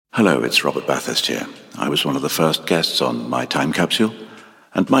Hello, it's Robert Bathurst here. I was one of the first guests on My Time Capsule,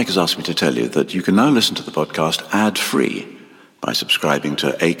 and Mike has asked me to tell you that you can now listen to the podcast ad-free by subscribing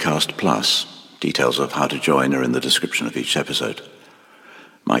to Acast Plus. Details of how to join are in the description of each episode.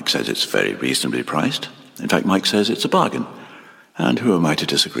 Mike says it's very reasonably priced. In fact, Mike says it's a bargain. And who am I to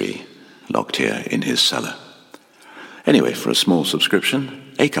disagree? Locked here in his cellar. Anyway, for a small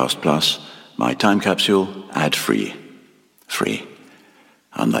subscription, Acast Plus, My Time Capsule, ad-free. Free.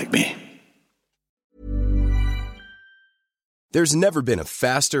 Unlike me. There's never been a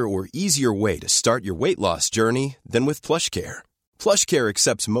faster or easier way to start your weight loss journey than with PlushCare. PlushCare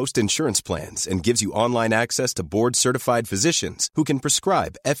accepts most insurance plans and gives you online access to board-certified physicians who can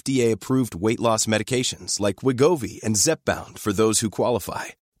prescribe FDA-approved weight loss medications like Wegovy and Zepbound for those who qualify.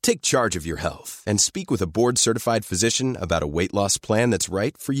 Take charge of your health and speak with a board-certified physician about a weight loss plan that's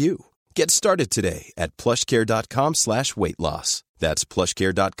right for you. Get started today at plushcare.com/weight loss. That's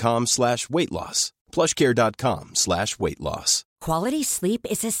plushcare.com/weight loss. plushcare.com/weight loss. Quality sleep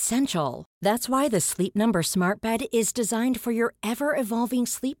is essential. That's why the Sleep Number Smart Bed is designed for your ever-evolving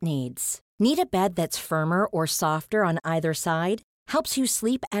sleep needs. Need a bed that's firmer or softer on either side? Helps you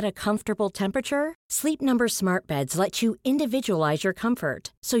sleep at a comfortable temperature? Sleep Number Smart Beds let you individualize your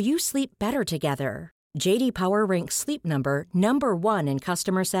comfort, so you sleep better together. J.D. Power ranks Sleep Number number 1 in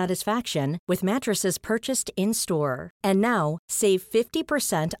customer satisfaction with mattresses purchased in-store. And now, save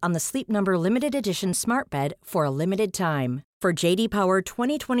 50% on the Sleep Number Limited Edition Smart Bed for a limited time. For J.D. Power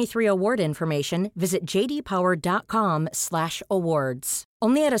 2023 award information, visit jdpower.com/awards.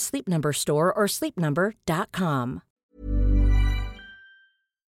 Only at a Sleep Number store or sleepnumber.com.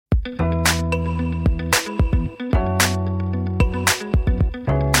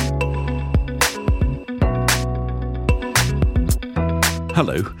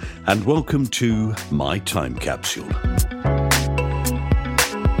 Hello, and welcome to My Time Capsule.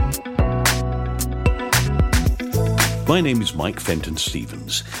 My name is Mike Fenton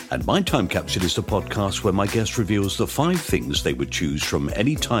Stevens, and My Time Capsule is the podcast where my guest reveals the 5 things they would choose from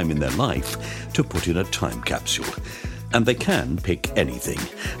any time in their life to put in a time capsule. And they can pick anything,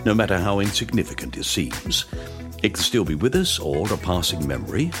 no matter how insignificant it seems. It can still be with us or a passing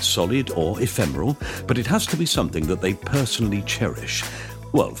memory, solid or ephemeral, but it has to be something that they personally cherish.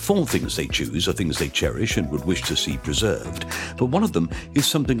 Well, 4 things they choose are things they cherish and would wish to see preserved, but one of them is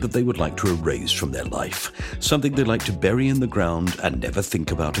something that they would like to erase from their life, something they'd like to bury in the ground and never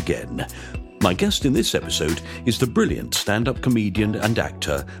think about again. My guest in this episode is the brilliant stand-up comedian and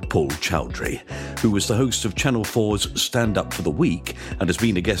actor Paul Chowdhry, who was the host of Channel 4's Stand Up for the Week and has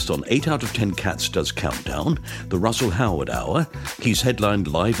been a guest on 8 out of 10 Cats Does Countdown, The Russell Howard Hour. He's headlined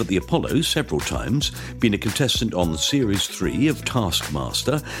live at the Apollo several times, been a contestant on Series 3 of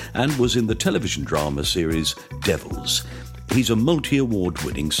Taskmaster, and was in the television drama series Devils. He's a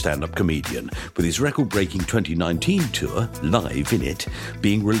multi-award-winning stand-up comedian, with his record-breaking 2019 tour, Live in It,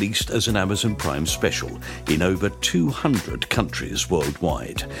 being released as an Amazon Prime special in over 200 countries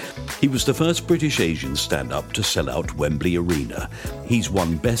worldwide. He was the first British Asian stand-up to sell out Wembley Arena. He's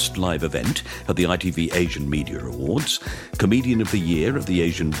won Best Live Event at the ITV Asian Media Awards, Comedian of the Year at the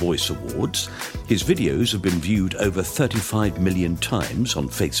Asian Voice Awards. His videos have been viewed over 35 million times on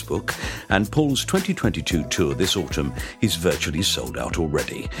Facebook, and Paul's 2022 tour this autumn is virtually sold out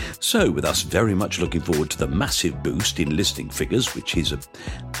already. So, with us very much looking forward to the massive boost in listing figures, which is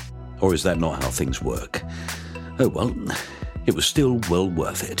or is that not how things work? Oh well, it was still well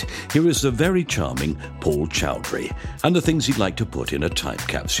worth it. Here is the very charming Paul Chowdhry, and the things he'd like to put in a time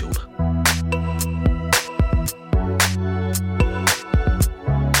capsule.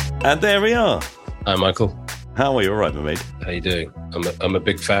 And there we are. Hi, Michael. How are you? All right, my mate? How you doing? I'm a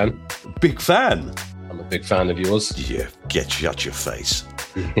big fan. Big fan? I'm a big fan of yours. Yeah, shut your face.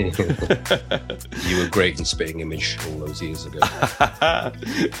 You were great in Spitting Image all those years ago.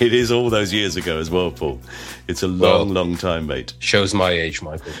 It is all those years ago as well, Paul. It's a long time, mate. Shows my age,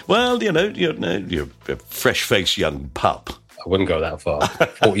 Michael. Well, you're a fresh-faced young pup. I wouldn't go that far.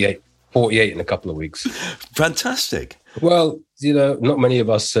 48 in a couple of weeks. Fantastic. Well, not many of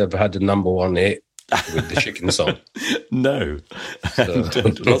us have had the number 1 hit with the Chicken song. No. So.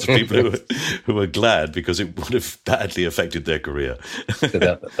 And lots of people who are glad because it would have badly affected their career. So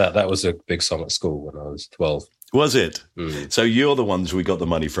that was a big song at school when I was 12. Was it? Mm. So you're the ones we got the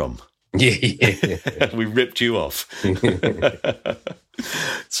money from. Yeah. We ripped you off.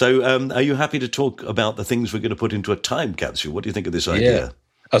 So are you happy to talk about the things we're going to put into a time capsule? What do you think of this idea? Yeah.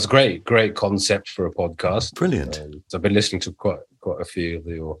 That's great concept for a podcast. Brilliant. I've been listening to quite a few of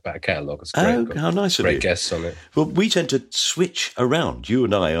your back catalogue. It's great. Oh, how nice of you. Great guests on it. Well, we tend to switch around, you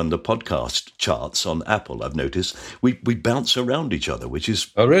and I, on the podcast charts on Apple, I've noticed. We bounce around each other, which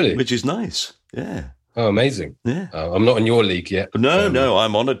is... Oh, really? Which is nice, yeah. Oh, amazing. Yeah. I'm not in your league yet. No,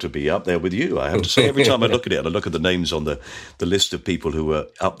 I'm honoured to be up there with you. I have to say, every time I look at it and I look at the names on the list of people who are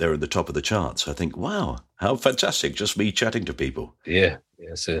up there at the top of the charts, I think, wow, how fantastic, just me chatting to people. Yeah.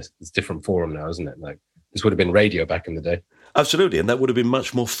 It's a different forum now, isn't it? Like, this would have been radio back in the day. Absolutely, and that would have been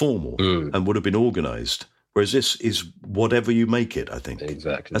much more formal and would have been organised. Whereas this is whatever you make it, I think.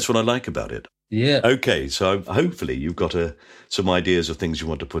 Exactly. That's what I like about it. Yeah. Okay, so hopefully you've got some ideas of things you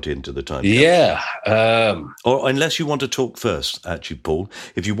want to put into the time. Yeah. Or unless you want to talk first, actually, Paul,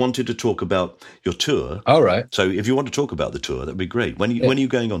 if you wanted to talk about your tour. All right. So if you want to talk about the tour, that'd be great. When are you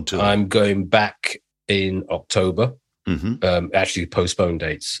going on tour? I'm going back in October. Actually, postponed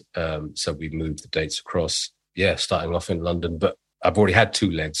dates. So we moved the dates across. Yeah, starting off in London, but I've already had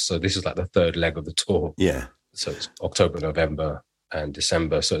 2 legs, so this is like the 3rd leg of the tour. Yeah. So it's October, November, and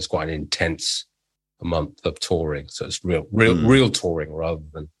December. So it's quite an intense month of touring. So it's real touring rather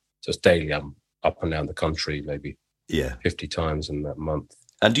than just daily. I'm up and down the country maybe 50 times in that month.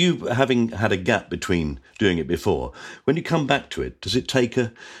 And you, having had a gap between doing it before, when you come back to it, does it take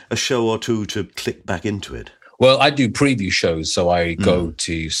a show or two to click back into it? Well, I do preview shows, so I go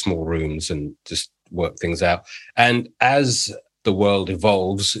to small rooms and just work things out. And as the world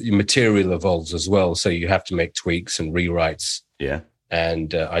evolves, material evolves as well. So you have to make tweaks and rewrites. Yeah.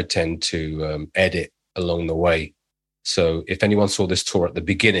 And I tend to edit along the way. So if anyone saw this tour at the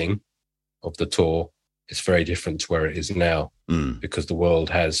beginning of the tour, it's very different to where it is now because the world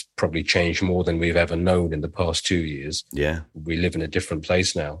has probably changed more than we've ever known in the past 2 years. Yeah. We live in a different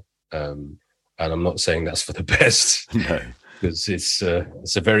place now. And I'm not saying that's for the best. No. Because it's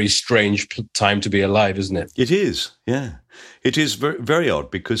a very strange time to be alive, isn't it? It is, yeah. It is very, very odd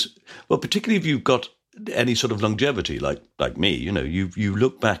because, well, particularly if you've got any sort of longevity, like me, you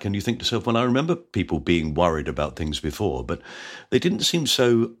look back and you think to yourself, well, I remember people being worried about things before, but they didn't seem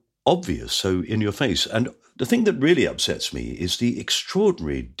so obvious, so in your face. And the thing that really upsets me is the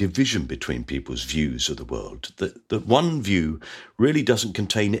extraordinary division between people's views of the world. That one view really doesn't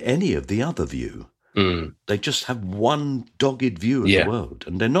contain any of the other view. They just have one dogged view of the world,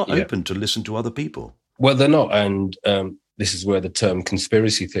 and they're not open to listen to other people. Well, they're not, and this is where the term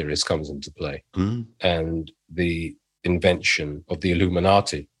conspiracy theorist comes into play, and the invention of the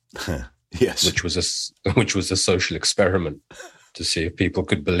Illuminati, yes, which was a social experiment to see if people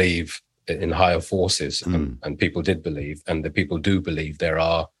could believe in higher forces, and people did believe, and the people do believe there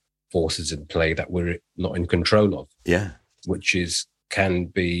are forces in play that we're not in control of. Yeah, which can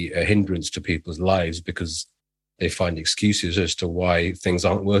be a hindrance to people's lives because they find excuses as to why things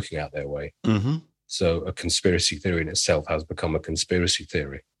aren't working out their way. So a conspiracy theory in itself has become a conspiracy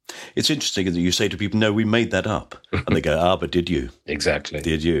theory. It's interesting that you say to people, no, we made that up. And they go, but did you? Exactly.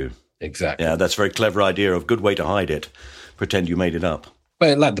 Did you? Exactly. Yeah, that's a very clever idea, a good way to hide it. Pretend you made it up.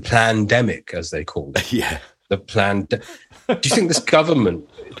 Well, like the pandemic, as they call it. Yeah. The do you think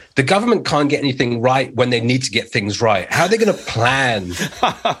the government can't get anything right when they need to get things right? How are they going to plan?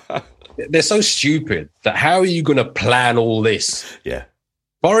 They're so stupid that how are you going to plan all this? Yeah.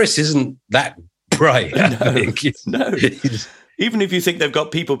 Boris isn't that bright. No. Even if you think they've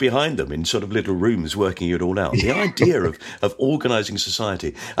got people behind them in sort of little rooms working it all out, the idea of organising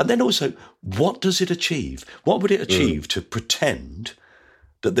society. And then also, what does it achieve? What would it achieve to pretend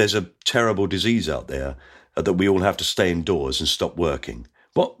that there's a terrible disease out there that we all have to stay indoors and stop working?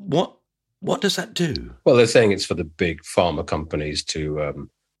 What does that do? Well, they're saying it's for the big pharma companies to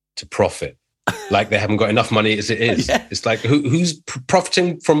profit. Like they haven't got enough money as it is. Yeah. It's like who's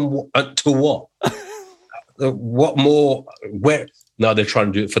profiting from to what? What more? Where? No, they're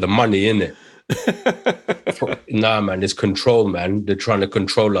trying to do it for the money, innit? Nah, man, it's control, man. They're trying to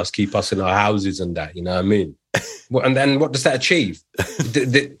control us, keep us in our houses and that, you know what I mean? And then what does that achieve?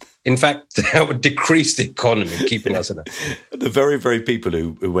 In fact, that would decrease the economy, keeping us in it. The very, very people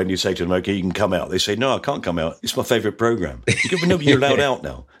who, when you say to them, okay, you can come out, they say, no, I can't come out. It's my favourite programme. You go, no, you're allowed out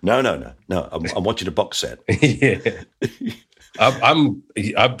now. No. I'm watching a box set. Yeah.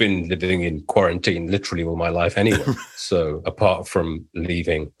 I've been living in quarantine literally all my life anyway. So apart from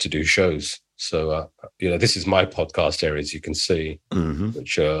leaving to do shows. So, this is my podcast area, as you can see,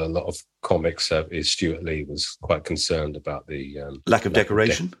 which a lot of comics is Stuart Lee was quite concerned about the lack of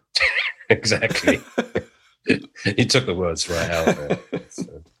decoration. Exactly. He took the words right out there.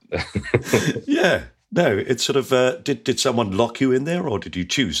 So. Yeah. No, it's sort of, did someone lock you in there or did you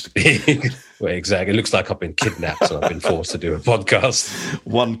choose to? Well, exactly. It looks like I've been kidnapped and I've been forced to do a podcast.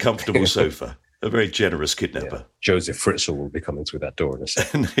 One comfortable sofa. A very generous kidnapper. Yeah. Joseph Fritzl will be coming through that door in a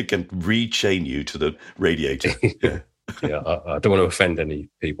second. And they can rechain you to the radiator. Yeah. Yeah, I don't want to offend any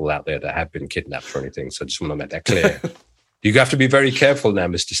people out there that have been kidnapped or anything, so I just want to make that clear. You have to be very careful now,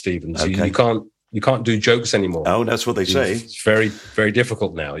 Mr. Stevens. Okay. You can't do jokes anymore. Oh, that's what they say. It's very, very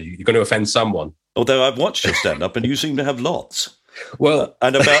difficult now. You're going to offend someone. Although I've watched your stand-up and you seem to have lots. Well,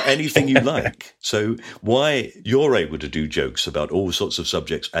 and about anything you like. So why you're able to do jokes about all sorts of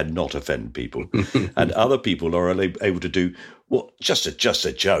subjects and not offend people, and other people are able to do, well, just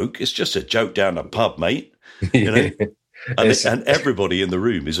a joke. It's just a joke down a pub, mate. You know, and everybody in the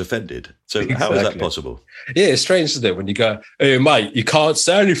room is offended. So exactly. How is that possible? Yeah, it's strange, isn't it? When you go, hey, mate, you can't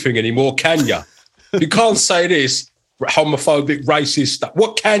say anything anymore, can you? You can't say this. Homophobic, racist stuff.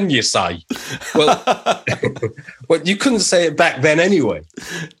 What can you say? Well, well, you couldn't say it back then anyway.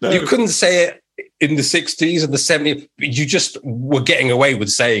 No. You couldn't say it in the 60s and the 70s. You just were getting away with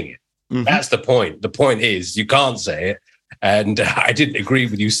saying it. Mm-hmm. That's the point. The point is you can't say it. And I didn't agree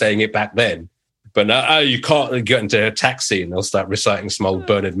with you saying it back then. But now you can't get into a taxi and they'll start reciting some old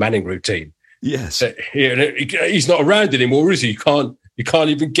Bernard Manning routine. Yes. He's not around anymore, is he? You can't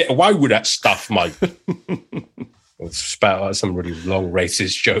even get away with that stuff, mate. Spout out some really long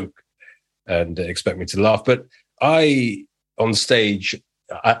racist joke and expect me to laugh. But on stage,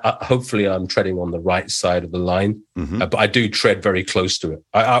 hopefully I'm treading on the right side of the line, but I do tread very close to it.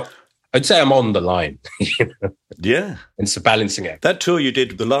 I'd say I'm on the line. You know? Yeah. It's a balancing act. That tour you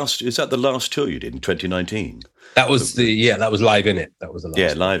did, is that the last tour you did in 2019? That was that was Live in It. That was the last.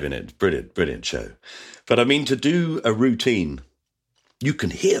 Yeah, Live in It. Brilliant show. But I mean, to do a routine, you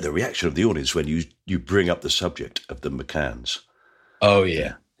can hear the reaction of the audience when you bring up the subject of the McCanns. Oh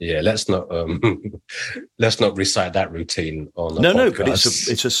yeah. Yeah, let's not recite that routine on the podcast. No, but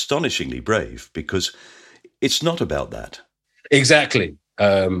it's astonishingly brave because it's not about that. Exactly.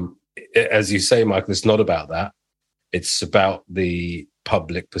 As you say, Michael, it's not about that. It's about the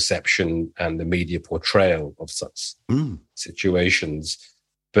public perception and the media portrayal of such situations.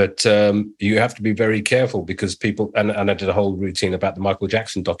 But you have to be very careful because people, and I did a whole routine about the Michael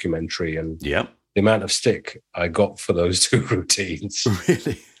Jackson documentary and the amount of stick I got for those two routines.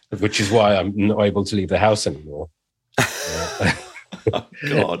 Really? Which is why I'm not able to leave the house anymore. Oh,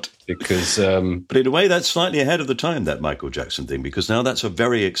 God. Because... but in a way, that's slightly ahead of the time, that Michael Jackson thing, because now that's a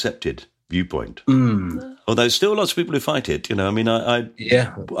very accepted viewpoint. Although there's still lots of people who fight it. You know, I mean,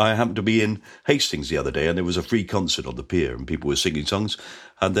 I happened to be in Hastings the other day and there was a free concert on the pier and people were singing songs.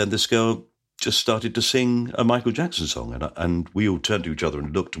 And then this girl just started to sing a Michael Jackson song. And we all turned to each other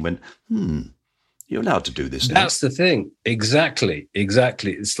and looked and went, you're allowed to do this now. That's the thing. Exactly.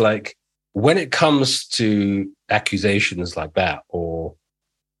 It's like when it comes to accusations like that or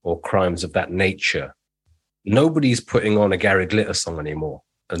crimes of that nature, nobody's putting on a Gary Glitter song anymore.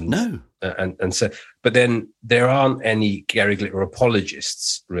 No. And so, but then there aren't any Gary Glitter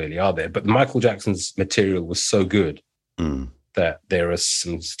apologists, really, are there? But Michael Jackson's material was so good that there are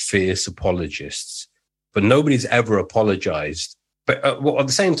some fierce apologists, but nobody's ever apologized. But at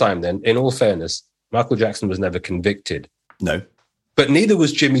the same time, then, in all fairness, Michael Jackson was never convicted. No. But neither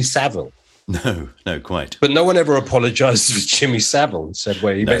was Jimmy Savile. No, quite. But no one ever apologized to Jimmy Savile and said,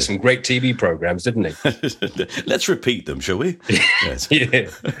 well, he made some great TV programs, didn't he? Let's repeat them, shall we? Yes. Yeah.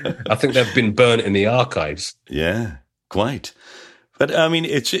 I think they've been burnt in the archives. Yeah, quite. But I mean,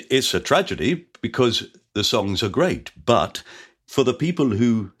 it's a tragedy because the songs are great. But for the people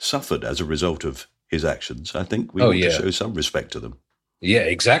who suffered as a result of his actions, I think we want to show some respect to them. Yeah,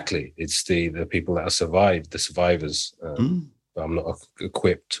 exactly. It's the people that have survived, the survivors. I'm not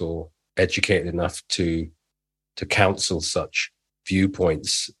equipped or educated enough to counsel such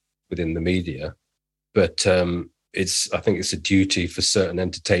viewpoints within the media, but I think it's a duty for certain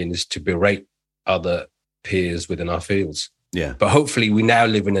entertainers to berate other peers within our fields. Yeah, but hopefully we now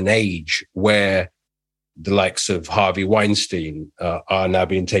live in an age where the likes of Harvey Weinstein are now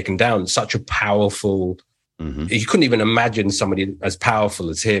being taken down. Such a powerful, you couldn't even imagine somebody as powerful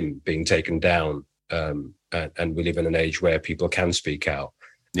as him being taken down. And we live in an age where people can speak out.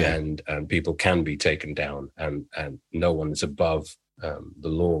 Yeah. And people can be taken down and no one is above the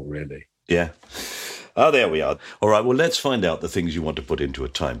law, really. Yeah. Oh, there we are. All right, well, let's find out the things you want to put into a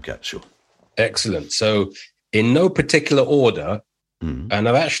time capsule. Excellent. So in no particular order, and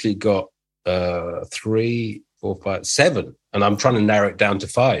I've actually got 3, 4, 5, 7, and I'm trying to narrow it down to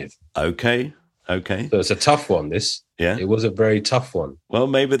 5. Okay. So it's a tough one, this. Yeah. It was a very tough one. Well,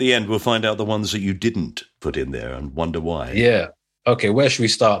 maybe at the end we'll find out the ones that you didn't put in there and wonder why. Yeah. Okay, where should we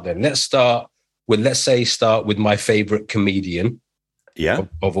start then? Let's start with my favorite comedian. Yeah.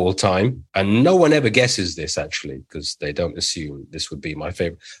 of all time. And no one ever guesses this, actually, because they don't assume this would be my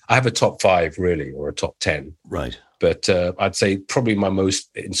favorite. I have a top 5, really, or a top 10. Right. But I'd say probably my most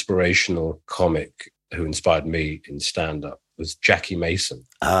inspirational comic who inspired me in stand-up was Jackie Mason.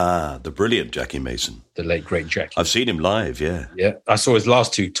 Ah, the brilliant Jackie Mason. The late, great Jackie. I've seen him live, yeah. Yeah. I saw his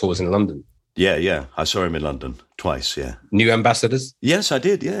last 2 tours in London. Yeah. I saw him in London twice, yeah. New Ambassadors? Yes, I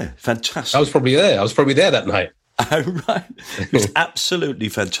did, yeah. Fantastic. I was probably there that night. Oh, right. He was absolutely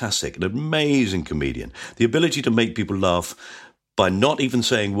fantastic. An amazing comedian. The ability to make people laugh by not even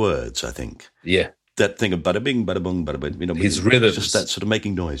saying words, I think. Yeah. That thing of bada bing, bada bung, bada bing. You know, his rhythms. Just that sort of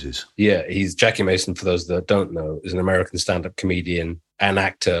making noises. Yeah, he's Jackie Mason, for those that don't know, is an American stand-up comedian and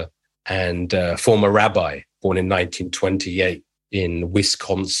actor and former rabbi, born in 1928 in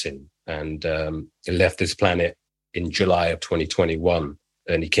Wisconsin. And he left this planet in July of 2021.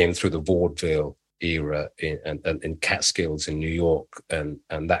 And he came through the vaudeville era in Catskills in New York. And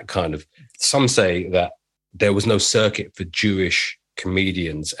that kind of, some say that there was no circuit for Jewish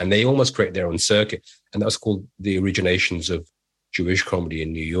comedians, and they almost create their own circuit. And that was called the originations of Jewish comedy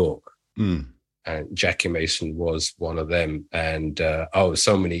in New York. Mm. And Jackie Mason was one of them. And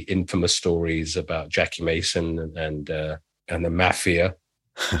so many infamous stories about Jackie Mason and the mafia.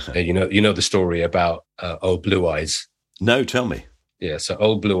 And you know the story about Old Blue Eyes. No, tell me. Yeah, so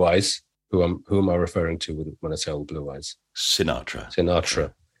Old Blue Eyes. Who am I referring to when I say Old Blue Eyes?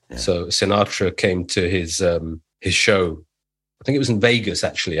 Sinatra. Yeah. So Sinatra came to his show. I think it was in Vegas,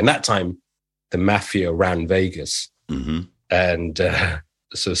 actually. And that time, the mafia ran Vegas. Mm-hmm. And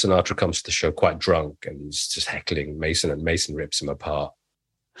so Sinatra comes to the show quite drunk, and he's just heckling Mason, and Mason rips him apart.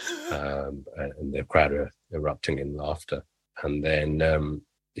 And the crowd are erupting in laughter. And then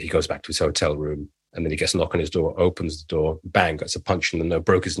he goes back to his hotel room, and then he gets a knock on his door, opens the door, bang, gets a punch in the nose,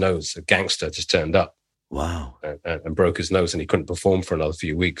 broke his nose. A gangster just turned up. Wow. And broke his nose, and he couldn't perform for another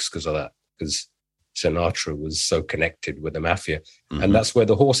few weeks because of that, because Sinatra was so connected with the mafia. Mm-hmm. And that's where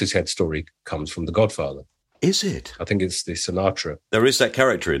the horse's head story comes from, The Godfather. Is it? I think it's the Sinatra. There is that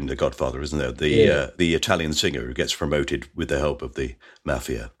character in The Godfather, isn't there? The Italian singer who gets promoted with the help of the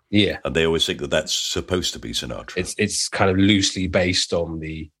mafia. Yeah. And they always think that that's supposed to be Sinatra. It's kind of loosely based on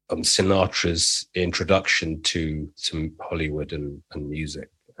Sinatra's introduction to some Hollywood and music.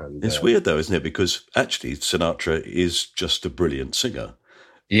 And it's weird, though, isn't it? Because actually Sinatra is just a brilliant singer.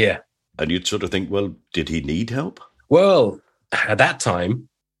 Yeah. And you'd sort of think, well, did he need help? Well, at that time,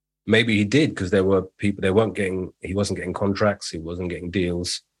 maybe he did, because there were people, he wasn't getting contracts, he wasn't getting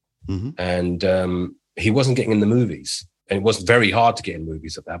deals, mm-hmm. and he wasn't getting in the movies. And it was very hard to get in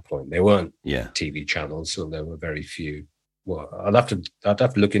movies at that point. There weren't TV channels, so there were very few. Well, I'd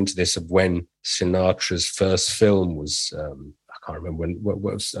have to look into this of when Sinatra's first film was. I can't remember when. What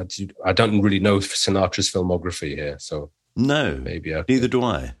was? I don't really know Sinatra's filmography here, so. No, maybe neither do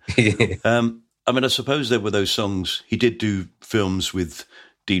I. I mean, I suppose there were those songs. He did do films with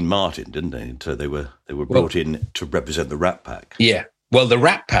Dean Martin, didn't they? So they were brought in to represent the Rat Pack. Yeah. Well, the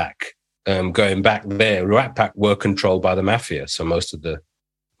Rat Pack, going back there, Rat Pack were controlled by the mafia. So most of the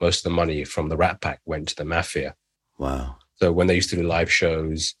money from the Rat Pack went to the mafia. Wow. So when they used to do live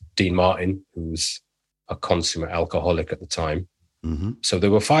shows, Dean Martin, who was a consummate alcoholic at the time. Mm-hmm. So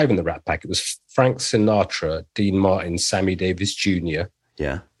there were 5 in the Rat Pack. It was Frank Sinatra, Dean Martin, Sammy Davis Jr.,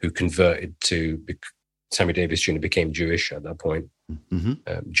 who converted to Sammy Davis Jr. became Jewish at that point.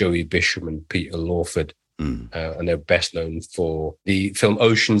 Mm-hmm. Joey Bishop and Peter Lawford, and they're best known for the film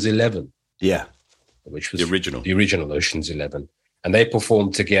Ocean's 11. Yeah, which was the original Ocean's 11, and they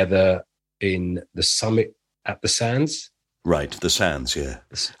performed together in the Summit at the Sands. Right, the Sands, yeah.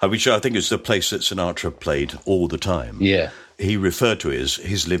 I think it's the place that Sinatra played all the time. Yeah. He referred to it as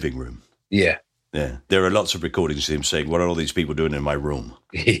his living room. Yeah. Yeah. There are lots of recordings of him saying, what are all these people doing in my room?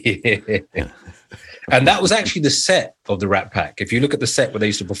 Yeah. And that was actually the set of the Rat Pack. If you look at the set where they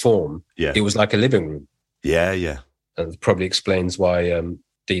used to perform, it was like a living room. Yeah, yeah. And it probably explains why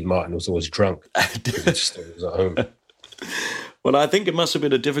Dean Martin was always drunk. He just was at home. Well, I think it must have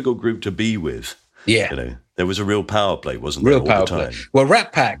been a difficult group to be with. Yeah. There was a real power play, wasn't there? Real power play. Well,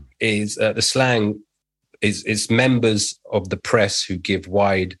 Rat Pack is the slang is members of the press who give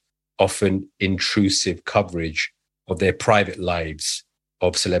wide, often intrusive coverage of their private lives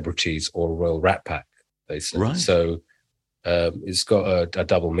of celebrities or royal Rat Pack, they say. Right. So it's got a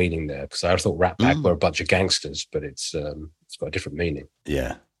double meaning there, because I thought Rat Pack were a bunch of gangsters, but it's got a different meaning.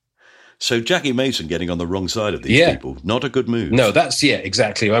 Yeah. So Jackie Mason getting on the wrong side of these people, not a good move. No,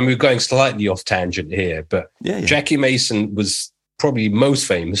 exactly. I mean, we're going slightly off tangent here, but Jackie Mason was probably most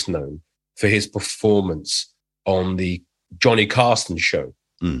famous known for his performance on the Johnny Carson show.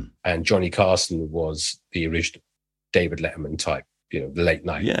 Mm. And Johnny Carson was the original David Letterman type the late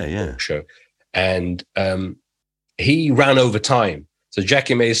night Yeah. show. And he ran over time. So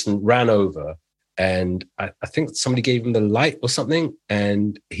Jackie Mason ran over, and I think somebody gave him the light or something,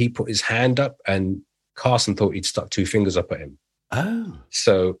 and he put his hand up, and Carson thought he'd stuck 2 fingers up at him. Oh.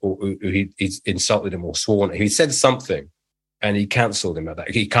 So he insulted him or sworn. He said something, and he cancelled him at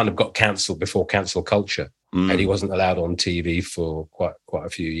that. He kind of got cancelled before cancel culture, and he wasn't allowed on TV for quite a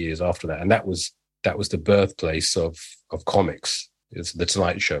few years after that. And that was the birthplace of comics. It's the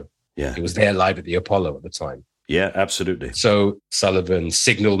Tonight Show. Yeah. It was there live at the Apollo at the time. Yeah, absolutely. So Sullivan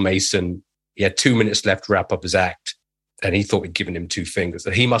signaled Mason. He had 2 minutes left to wrap up his act, and he thought he'd given him 2 fingers.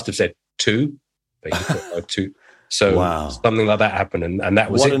 So he must have said 2, but he thought 2. So something like that happened, and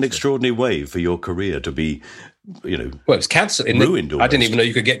that was what an extraordinary way for your career to be, well, it was cancelled. Ruined almost. I didn't even know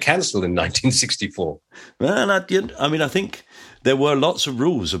you could get cancelled in 1964. Well, I think there were lots of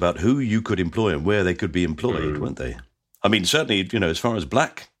rules about who you could employ and where they could be employed, weren't they? I mean, certainly, as far as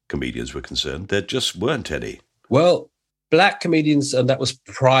black comedians were concerned, there just weren't any. Well, black comedians, and that was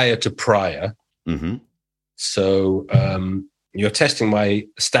prior to Pryor. Mm-hmm. So you're testing my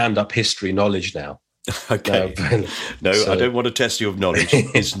stand-up history knowledge now. Okay. No, I don't want to test your knowledge.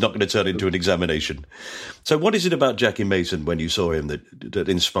 It's not going to turn into an examination. So what is it about Jackie Mason when you saw him that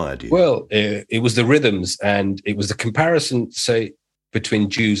inspired you? Well, it was the rhythms, and it was the comparison, say, between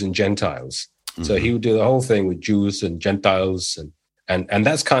Jews and Gentiles. Mm-hmm. So he would do the whole thing with Jews and Gentiles. And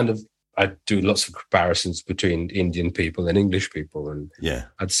that's kind of, I do lots of comparisons between Indian people and English people. And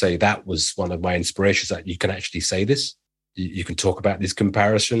I'd say that was one of my inspirations, that you can actually say this. You can talk about these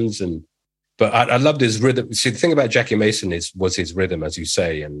comparisons. But I loved his rhythm. See, the thing about Jackie Mason was his rhythm, as you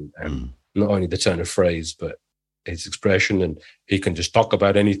say, and not only the turn of phrase, but his expression. And he can just talk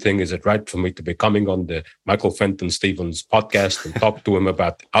about anything. Is it right for me to be coming on the Michael Fenton Stevens podcast and talk to him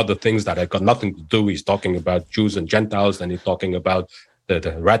about other things that have got nothing to do? He's talking about Jews and Gentiles, and he's talking about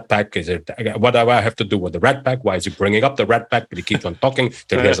the Rat Pack. Is it, what do I have to do with the Rat Pack? Why is he bringing up the Rat Pack? But he keeps on talking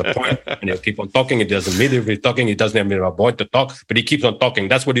till he has a point, and he'll keep on talking. He doesn't mean if he's talking, he doesn't have a point to talk, but he keeps on talking.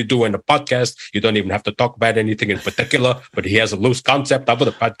 That's what you do in a podcast. You don't even have to talk about anything in particular, but he has a loose concept of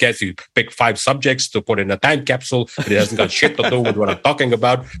the podcast. You pick 5 subjects to put in a time capsule, but it hasn't got shit to do with what I'm talking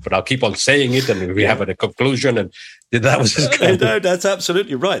about, but I'll keep on saying it, and we have a conclusion. And that was his No, that's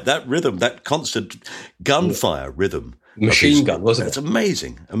absolutely right. That rhythm, that constant gunfire rhythm. Machine Gun, wasn't it? It's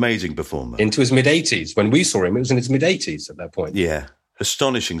amazing performer. Into his mid-80s. When we saw him, it was in his mid-80s at that point. Yeah,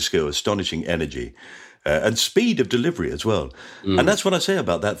 astonishing skill, astonishing energy, and speed of delivery as well. And that's what I say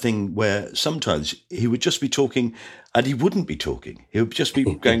about that thing where sometimes he would just be talking and he wouldn't be talking. He would just be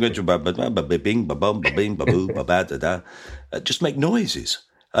going, just make noises.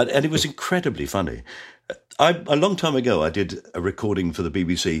 And it was incredibly funny. A long time ago, I did a recording for the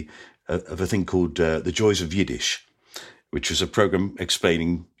BBC of a thing called The Joys of Yiddish, which was a program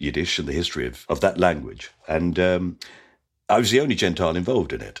explaining Yiddish and the history of that language. And I was the only Gentile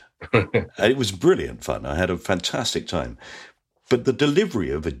involved in it. And it was brilliant fun. I had a fantastic time. But the delivery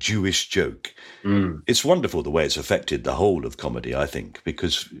of a Jewish joke, it's wonderful the way it's affected the whole of comedy, I think,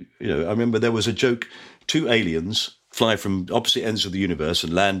 because, I remember there was a joke, 2 aliens fly from opposite ends of the universe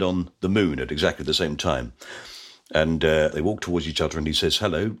and land on the moon at exactly the same time. And they walk towards each other, and he says,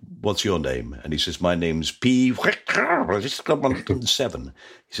 "Hello, what's your name?" And he says, "My name's P7."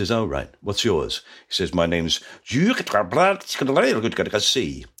 He says, "Oh, right, what's yours?" He says, "My name's C."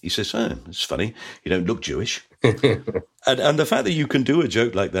 He says, "Oh, that's funny. You don't look Jewish." and the fact that you can do a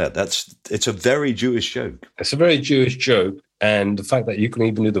joke like that, it's a very Jewish joke. It's a very Jewish joke. And the fact that you can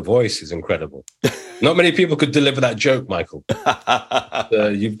even do the voice is incredible. Not many people could deliver that joke, Michael.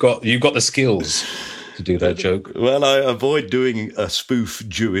 You've got the skills to do that joke. Well, I avoid doing a spoof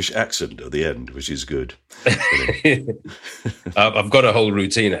Jewish accent at the end, which is good. I've got a whole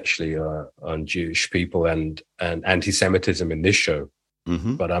routine actually on Jewish people and anti-Semitism in this show,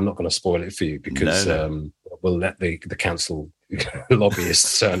 but I'm not going to spoil it for you because we'll let the council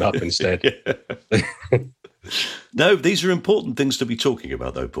lobbyists turn up instead. No, these are important things to be talking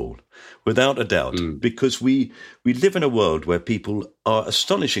about, though, Paul, without a doubt, because we live in a world where people are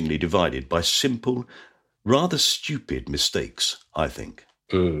astonishingly divided by simple, rather stupid mistakes, I think.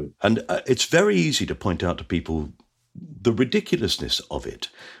 And it's very easy to point out to people the ridiculousness of it,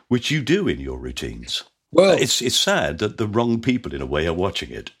 which you do in your routines. Well, it's sad that the wrong people, in a way, are watching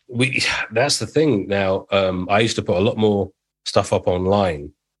it. That's the thing now. I used to put a lot more stuff up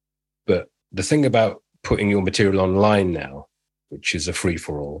online, but the thing about putting your material online now, which is a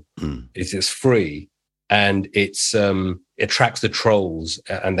free-for-all, is it's free and it attracts the trolls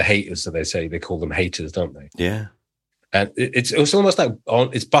and the haters, so they call them haters, don't they? Yeah. And it's almost like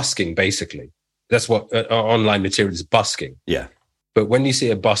it's busking, basically. That's what online material is, busking. Yeah. But when you see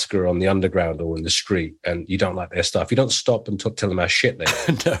a busker on the underground or in the street and you don't like their stuff, you don't stop and tell them how shit they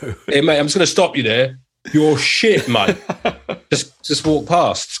are. No. Hey, mate, I'm just going to stop you there. You're shit, mate. just walk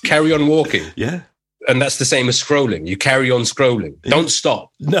past. Carry on walking. Yeah. And that's the same as scrolling. You carry on scrolling. Don't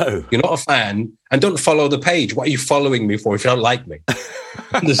stop. No. You're not a fan. And don't follow the page. What are you following me for if you don't like me?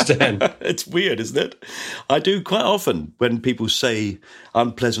 Understand? It's weird, isn't it? I do quite often when people say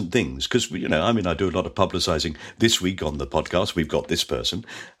unpleasant things, because, I do a lot of publicising. This week on the podcast, we've got this person.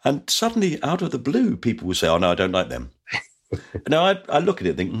 And suddenly, out of the blue, people will say, oh, no, I don't like them. Now, I look at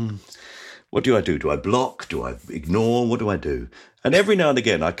it and think, what do? Do I block? Do I ignore? What do I do? And every now and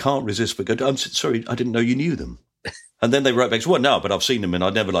again, I can't resist but go, I'm sorry, I didn't know you knew them. And then they write back, well, no, but I've seen them and I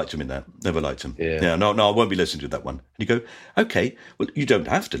never liked them in that. Never liked them. Yeah. No, I won't be listening to that one. And you go, okay, well, you don't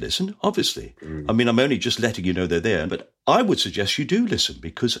have to listen, obviously. I mean, I'm only just letting you know they're there. But I would suggest you do listen,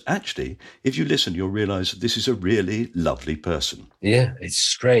 because actually, if you listen, you'll realise this is a really lovely person. Yeah, it's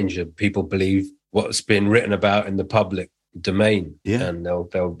strange that people believe what's been written about in the public domain. Yeah. And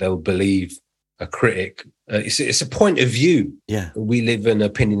they'll believe a critic. It's a point of view. Yeah. We live in an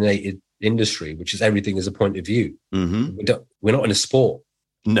opinionated industry, which is everything is a point of view. Mm-hmm. We're not in a sport.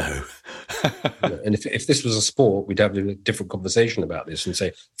 No. And if this was a sport, we'd have a different conversation about this and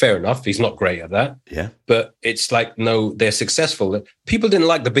say, fair enough, he's not great at that. Yeah. But it's like, no, they're successful. People didn't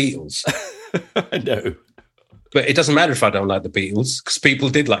like the Beatles. I know. But it doesn't matter if I don't like the Beatles, because people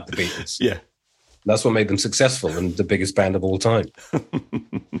did like the Beatles. Yeah. That's what made them successful and the biggest band of all time.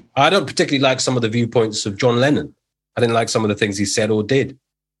 I don't particularly like some of the viewpoints of John Lennon. I didn't like some of the things he said or did,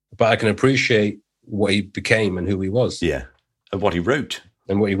 but I can appreciate what he became and who he was. Yeah. And what he wrote.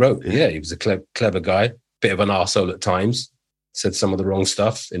 Yeah, he was a clever guy, bit of an arsehole at times, said some of the wrong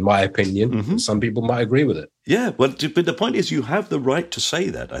stuff, in my opinion. Mm-hmm. Some people might agree with it. Yeah, well, but the point is you have the right to say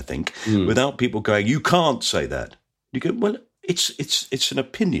that, I think, without people going, you can't say that. You go, well, it's an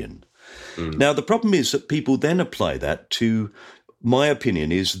opinion. Now, the problem is that people then apply that to, my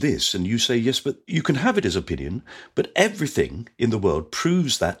opinion is this, and you say, yes, but you can have it as opinion, but everything in the world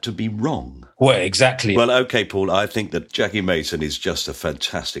proves that to be wrong. Well, exactly. Well, okay, Paul, I think that Jackie Mason is just a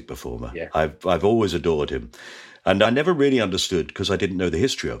fantastic performer. Yeah. I've always adored him. And I never really understood, because I didn't know the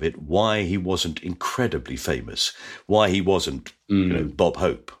history of it, why he wasn't incredibly famous, why he wasn't Bob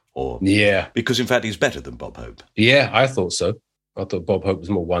Hope. Yeah. Because, in fact, he's better than Bob Hope. Yeah, I thought so. I thought Bob Hope was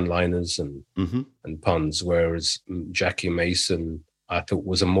more one-liners and puns, whereas Jackie Mason, I thought,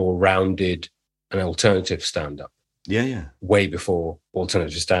 was a more rounded and alternative stand-up. Yeah, yeah. Way before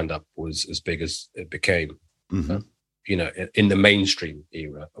alternative stand-up was as big as it became, in the mainstream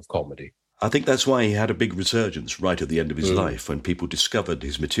era of comedy. I think that's why he had a big resurgence right at the end of his life, when people discovered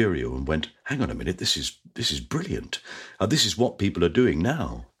his material and went, hang on a minute, this is brilliant. This is what people are doing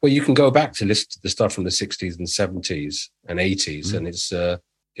now. Well, you can go back to listen to the stuff from the 60s and 70s and 80s, and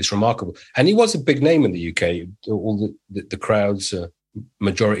it's remarkable. And he was a big name in the UK. All the crowds,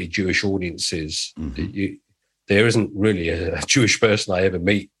 majority Jewish audiences. There isn't really a Jewish person I ever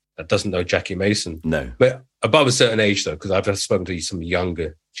meet that doesn't know Jackie Mason. No. But above a certain age, though, because I've spoken to some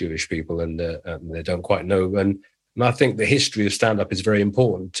younger Jewish people and they don't quite know. And I think the history of stand-up is very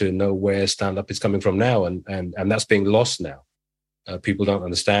important to know where stand-up is coming from now. And that's being lost now. People don't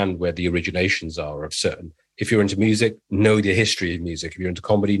understand where the originations are of certain. If you're into music, know the history of music. If you're into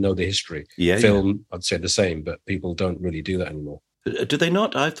comedy, know the history. Film, I'd say the same, but people don't really do that anymore. Do they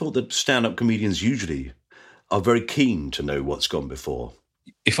not? I thought that stand-up comedians usually are very keen to know what's gone before.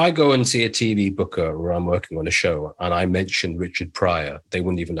 If I go and see a TV booker where I'm working on a show and I mention Richard Pryor, they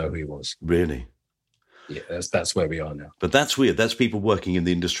wouldn't even know who he was. Really? Yeah, that's where we are now. But that's weird. That's people working in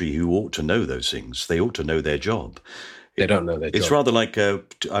the industry who ought to know those things. They ought to know their job. They don't know their job. It's rather like, I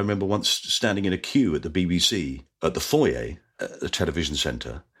remember once standing in a queue at the BBC, at the foyer, at the television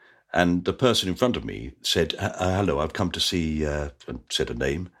centre, and the person in front of me said, hello, I've come to see, and said a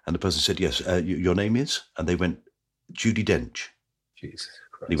name. And the person said, yes, your name is? And they went, Judi Dench. Jesus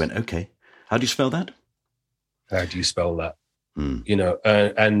Christ. And he went, okay. How do you spell that? How do you spell that?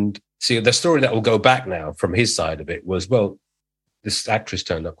 And see, the story that will go back now from his side of it was, well, this actress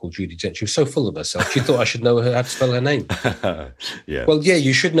turned up called Judi Dench. She was so full of herself. She thought I should know how to spell her name. Yeah. Well, yeah,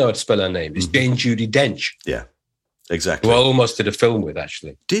 you should know how to spell her name. It's Jane Judi Dench. Yeah, exactly. Who I almost did a film with,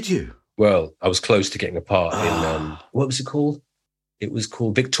 actually. Did you? Well, I was close to getting a part in, what was it called? It was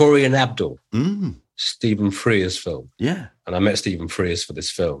called Victoria and Abdul. Stephen Frears' film. Yeah. And I met Stephen Frears for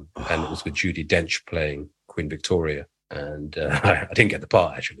this film, and it was with Judi Dench playing Queen Victoria. And I didn't get the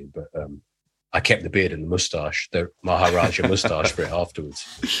part, actually, but I kept the beard and the moustache, the Maharaja moustache for it afterwards.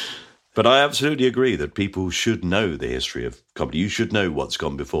 But I absolutely agree that people should know the history of comedy. You should know what's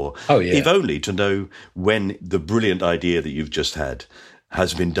gone before. Oh, yeah. If only to know when the brilliant idea that you've just had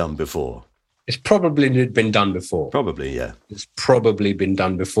has been done before. It's probably been done before. Probably, yeah. It's probably been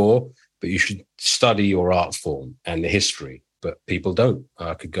done before, but you should study your art form and the history. But people don't.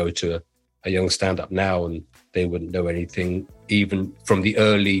 I could go to a young stand-up now and they wouldn't know anything, even from the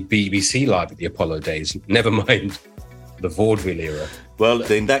early BBC Live at the Apollo days, never mind the vaudeville era. Well,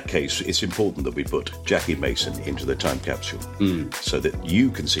 in that case, it's important that we put Jackie Mason into the time capsule so that you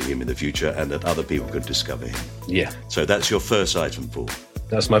can see him in the future and that other people can discover him. Yeah. So that's your first item, Paul.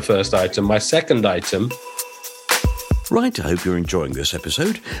 That's my first item. My second item... Right, I hope you're enjoying this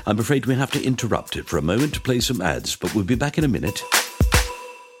episode. I'm afraid we have to interrupt it for a moment to play some ads, but we'll be back in a minute.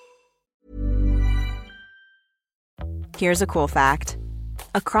 Here's a cool fact.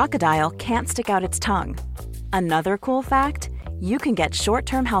 A crocodile can't stick out its tongue. Another cool fact, you can get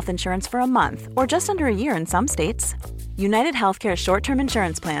short-term health insurance for a month or just under a year in some states. United Healthcare short-term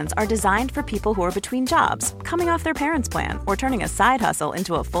insurance plans are designed for people who are between jobs, coming off their parents' plan, or turning a side hustle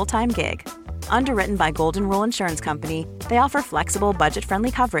into a full-time gig. Underwritten by Golden Rule Insurance Company, they offer flexible,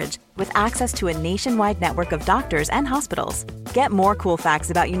 budget-friendly coverage with access to a nationwide network of doctors and hospitals. Get more cool facts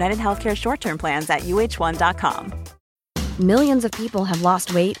about United Healthcare short-term plans at uh1.com. Millions of people have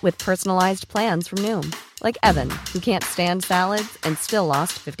lost weight with personalized plans from Noom. Like Evan, who can't stand salads and still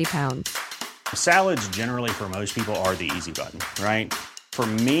lost 50 pounds. Salads generally for most people are the easy button, right? For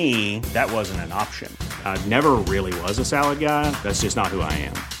me, that wasn't an option. I never really was a salad guy. That's just not who I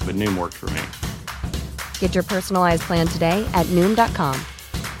am. But Noom worked for me. Get your personalized plan today at Noom.com.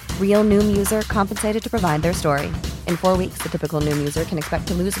 Real Noom user compensated to provide their story. In 4 weeks, the typical Noom user can expect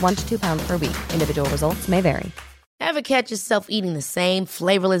to lose 1 to 2 pounds per week. Individual results may vary. Ever catch yourself eating the same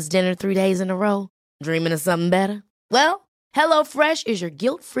flavorless dinner 3 days in a row? Dreaming of something better? Well, HelloFresh is your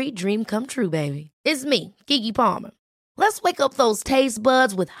guilt-free dream come true, baby. It's me, Keke Palmer. Let's wake up those taste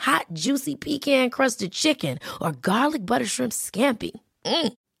buds with hot, juicy pecan-crusted chicken or garlic butter shrimp scampi.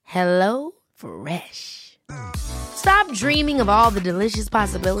 Hello Fresh. Stop dreaming of all the delicious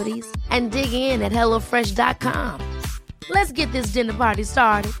possibilities and dig in at HelloFresh.com. Let's get this dinner party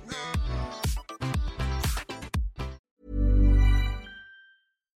started.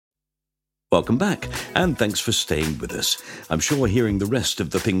 Welcome back, and thanks for staying with us. I'm sure hearing the rest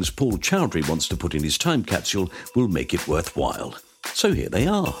of the things Paul Chowdhury wants to put in his time capsule will make it worthwhile. So here they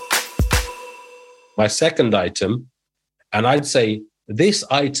are. My second item, and I'd say this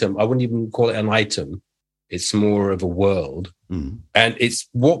item, I wouldn't even call it an item. It's more of a world. And it's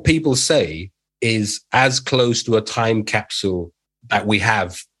what people say is as close to a time capsule that we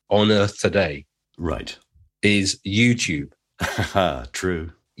have on Earth today. Right. Is YouTube.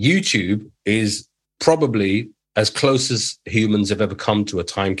 True. YouTube is probably as close as humans have ever come to a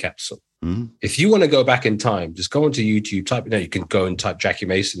time capsule. If you want to go back in time, just go onto YouTube, you can go and type Jackie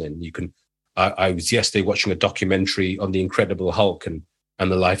Mason in. You can. I was yesterday watching a documentary on the Incredible Hulk and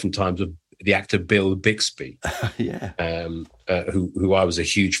the life and times of the actor Bill Bixby, who I was a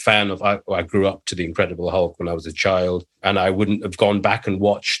huge fan of. I grew up to the Incredible Hulk when I was a child, and I wouldn't have gone back and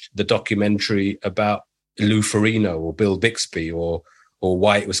watched the documentary about Lou Ferrigno or Bill Bixby or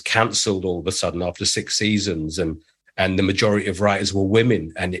why it was cancelled all of a sudden after 6 seasons, and the majority of writers were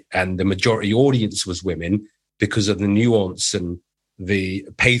women, and the majority audience was women because of the nuance and the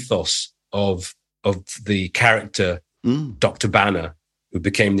pathos of the character Dr. Banner, who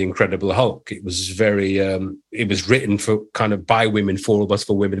became the Incredible Hulk. It was very it was written for kind of by women, for us,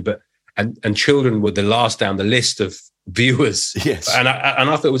 for women, but and children were the last down the list of viewers. Yes, and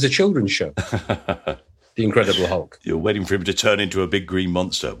I thought it was a children's show. The Incredible Hulk. You're waiting for him to turn into a big green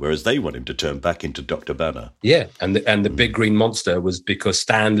monster, whereas they want him to turn back into Dr. Banner. Yeah, and the big green monster was because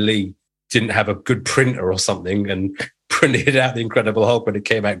Stan Lee didn't have a good printer or something and printed out the Incredible Hulk when it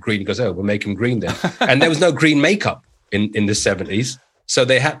came out green. He goes, oh, we'll make him green then. And there was no green makeup in the 70s. So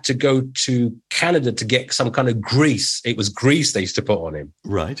they had to go to Canada to get some kind of grease. It was grease they used to put on him.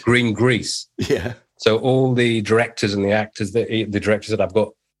 Right. Green grease. Yeah. So all the directors and the actors, the directors that I've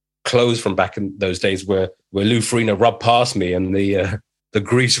got clothes from back in those days where Lou Ferrigno rubbed past me and the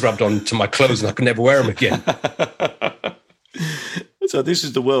grease rubbed onto my clothes and I could never wear them again. So this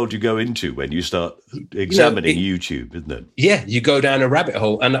is the world you go into when you start examining YouTube, isn't it? Yeah, you go down a rabbit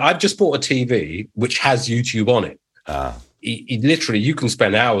hole. And I've just bought a TV which has YouTube on it. Literally, you can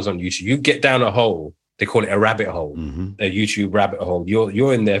spend hours on YouTube. You get down a hole, they call it a rabbit hole, a YouTube rabbit hole.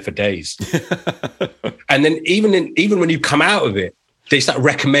 You're in there for days. And then even when you come out of it, they start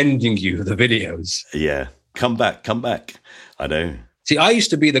recommending you the videos. Yeah. Come back. I know. See, I used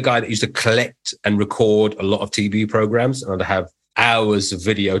to be the guy that used to collect and record a lot of TV programs. And I'd have hours of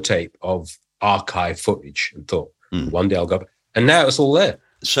videotape of archive footage and thought, one day I'll go back. And now it's all there.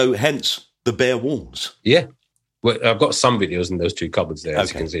 So hence the bare walls. Yeah. Well, I've got some videos in those two cupboards there,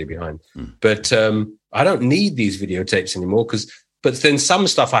 as you can see behind. But I don't need these videotapes anymore but then some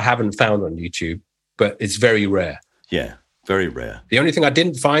stuff I haven't found on YouTube, but it's very rare. Yeah, very rare. The only thing I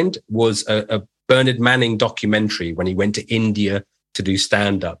didn't find was a Bernard Manning documentary when he went to India to do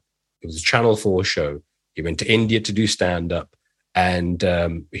stand-up. It was a Channel 4 show. He went to India to do stand-up, and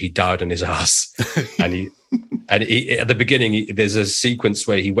he died on his ass. and he at the beginning, there's a sequence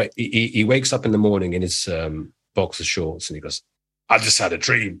where he wakes up in the morning in his boxer shorts, and he goes, "I just had a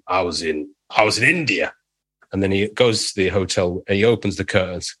dream. I was in India." And then he goes to the hotel and he opens the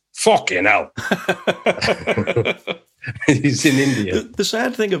curtains. Fucking hell. He's in India. The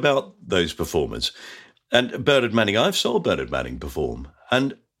sad thing about those performers, and Bernard Manning, I've saw Bernard Manning perform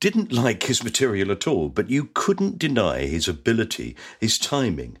and didn't like his material at all, but you couldn't deny his ability, his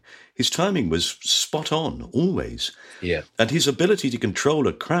timing. His timing was spot on, always. Yeah. And his ability to control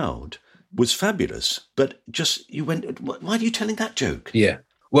a crowd was fabulous. But you went, why are you telling that joke? Yeah.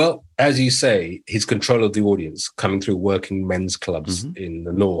 Well, as you say, his control of the audience coming through working men's clubs in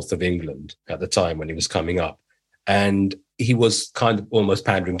the north of England at the time when he was coming up. And he was kind of almost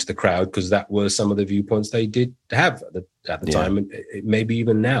pandering to the crowd because that were some of the viewpoints they did have at the time, and maybe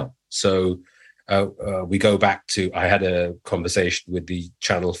even now. So we go back to, I had a conversation with the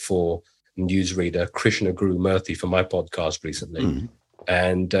Channel 4 newsreader, Krishna Guru Murthy, for my podcast recently.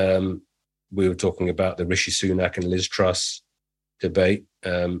 And we were talking about the Rishi Sunak and Liz Truss debate.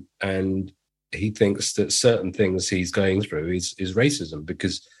 And he thinks that certain things he's going through is racism,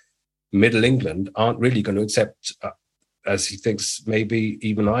 because Middle England aren't really going to accept, as he thinks, maybe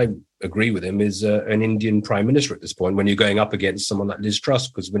even I agree with him, is an Indian prime minister at this point when you're going up against someone like Liz Truss.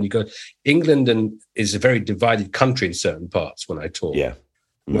 Because when you go, England is a very divided country in certain parts when I talk. Yeah.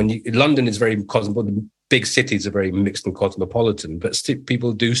 London is very cosmopolitan, big cities are very mixed and cosmopolitan, but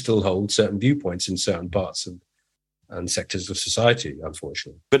people do still hold certain viewpoints in certain parts and sectors of society,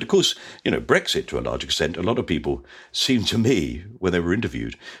 unfortunately. But of course, Brexit, to a large extent, a lot of people seem to me, when they were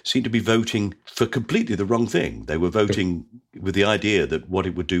interviewed, seem to be voting for completely the wrong thing. They were voting with the idea that what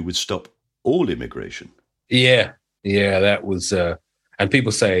it would do would stop all immigration. Yeah, that was... and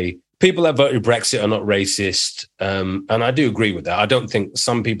people say, people that voted Brexit are not racist. And I do agree with that. I don't think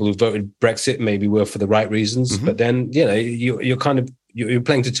some people who voted Brexit maybe were for the right reasons. But then, you're kind of... You're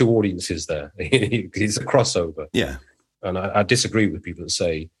playing to two audiences there. It's a crossover. Yeah. And I disagree with people that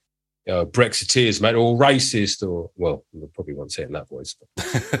say, Brexiteers, mate, or racist, or, well, I probably won't say it in that voice.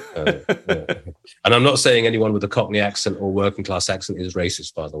 But, and I'm not saying anyone with a Cockney accent or working class accent is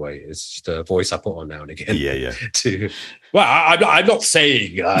racist, by the way. It's just a voice I put on now and again. Yeah. I'm not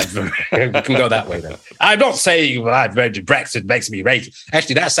saying, we can go that way then. I'm not saying Brexit makes me racist.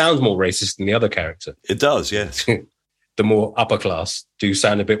 Actually, that sounds more racist than the other character. It does, yes. The more upper class do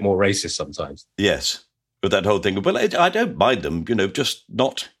sound a bit more racist sometimes. Yes. With that whole thing. Well, I don't mind them, just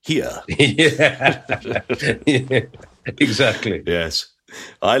not here. Yeah, exactly. Yes.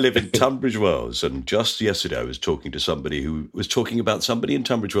 I live in Tunbridge Wells, and just yesterday I was talking to somebody who was talking about somebody in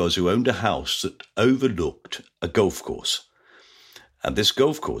Tunbridge Wells who owned a house that overlooked a golf course. And this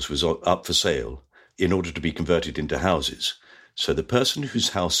golf course was up for sale in order to be converted into houses. So the person whose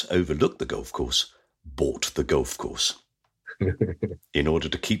house overlooked the golf course bought the golf course in order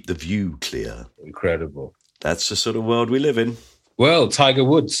to keep the view clear. Incredible. That's the sort of world we live in. Well, Tiger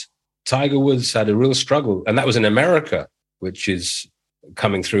Woods had a real struggle, and that was in America, which is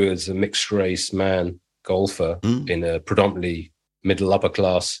coming through as a mixed race man golfer in a predominantly middle upper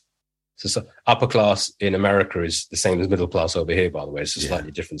class. So upper class in America is the same as middle class over here, by the way. It's a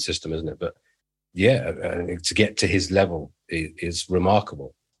slightly different system, isn't it? But to get to his level is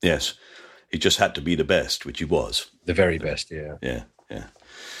remarkable. Yes. He just had to be the best, which he was. The very best, yeah. Yeah.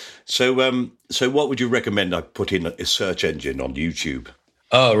 So what would you recommend I put in a search engine on YouTube?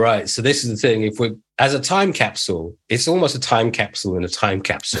 Oh, right. So this is the thing. As a time capsule, it's almost a time capsule in a time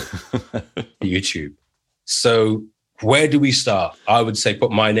capsule, YouTube. So where do we start? I would say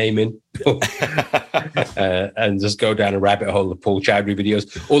put my name in and just go down a rabbit hole of Paul Chowdhury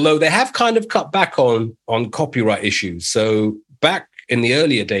videos. Although they have kind of cut back on copyright issues. So back in the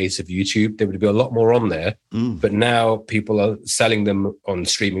earlier days of YouTube, there would be a lot more on there. But now people are selling them on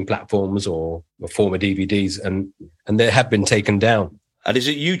streaming platforms or former DVDs, and they have been taken down. And is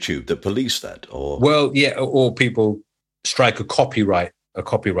it YouTube that police that? Or Well, yeah, or people strike a copyright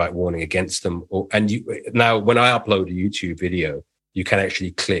warning against them. Now, when I upload a YouTube video, you can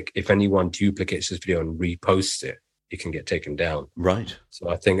actually click, if anyone duplicates this video and reposts it, it can get taken down. Right. So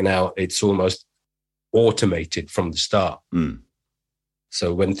I think now it's almost automated from the start.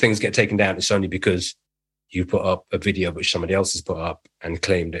 So when things get taken down, it's only because you put up a video which somebody else has put up and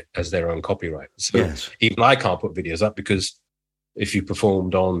claimed it as their own copyright. So even I can't put videos up because if you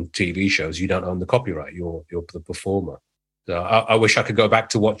performed on TV shows, you don't own the copyright. You're the performer. So I wish I could go back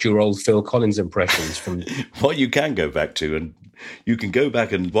to watch your old Phil Collins impressions from. Well, you can go back to, and you can go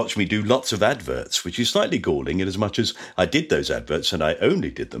back and watch me do lots of adverts, which is slightly galling in as much as I did those adverts and I only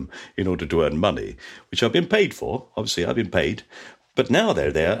did them in order to earn money, which I've been paid for. Obviously, I've been paid. But now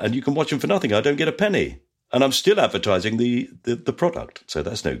they're there and you can watch them for nothing. I don't get a penny. And I'm still advertising the product. So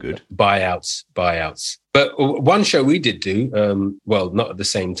that's no good. Buyouts. But one show we did do, well, not at the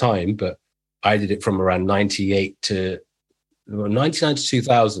same time, but I did it from around 99 to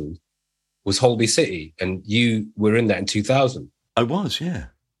 2000, was Holby City. And you were in that in 2000. I was, yeah.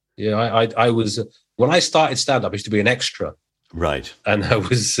 Yeah, I was, when I started stand-up, I used to be an extra. Right. And I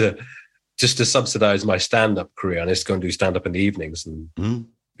was, just to subsidize my stand-up career, I used to go and do stand-up in the evenings. And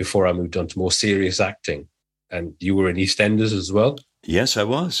before I moved on to more serious acting. And you were in EastEnders as well? Yes, I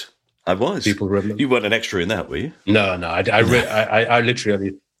was. People remember. You weren't an extra in that, were you? No. I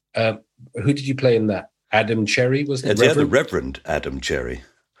literally. Who did you play in that? Adam Cherry, was it? Yeah, the Reverend Adam Cherry.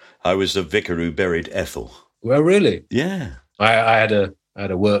 I was the vicar who buried Ethel. Well, really? Yeah. I had a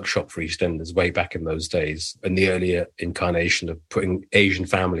workshop for EastEnders way back in those days, in the earlier incarnation of putting Asian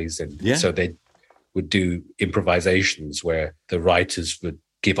families in. Yeah. So they would do improvisations where the writers would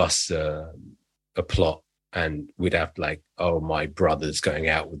give us a plot. And we'd have like, oh, my brother's going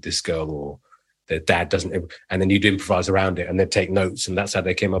out with this girl, or their dad doesn't. And then you'd improvise around it and they'd take notes. And that's how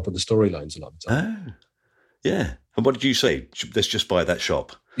they came up with the storylines a lot of the time. Oh, yeah. And what did you say? Let's just buy that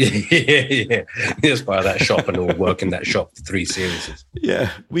shop. Yeah. Just buy that shop and all work in that shop for 3 series.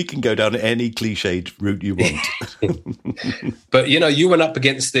 Yeah. We can go down any cliched route you want. But, you went up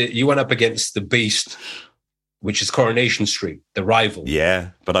against the beast, which is Coronation Street, the rival. Yeah.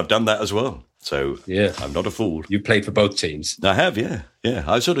 But I've done that as well. So yeah, I'm not a fool. You played for both teams. I have, yeah.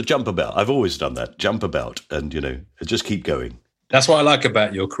 I sort of jump about. I've always done that, jump about, and just keep going. That's what I like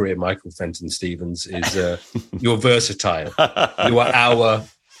about your career, Michael Fenton Stevens. Is you're versatile. You are our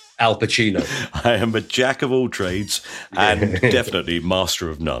Al Pacino. I am a jack of all trades and definitely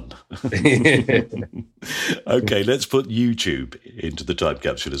master of none. Okay, let's put YouTube into the time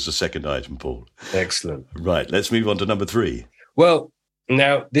capsule as the second item, Paul. Excellent. Right, let's move on to number 3. Well.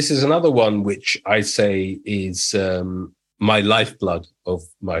 Now, this is another one which I say is my lifeblood of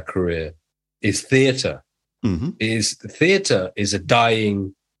my career, is theatre. Mm-hmm. Theatre is a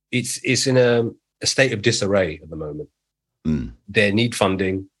dying, it's in a state of disarray at the moment. They need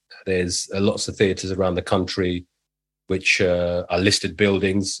funding. There's lots of theatres around the country which are listed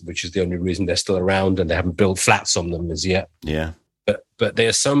buildings, which is the only reason they're still around, and they haven't built flats on them as yet. Yeah. But there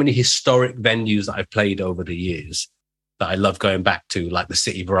are so many historic venues that I've played over the years that I love going back to, like the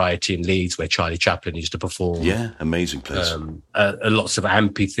City Variety in Leeds, where Charlie Chaplin used to perform. Yeah, amazing place. Lots of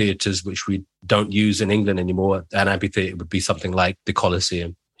amphitheatres, which we don't use in England anymore. An amphitheatre would be something like the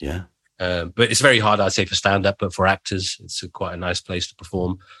Colosseum. Yeah. But it's very hard, I'd say, for stand-up, but for actors, it's quite a nice place to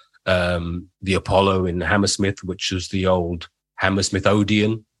perform. The Apollo in Hammersmith, which was the old Hammersmith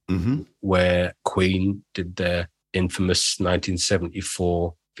Odeon, where Queen did their infamous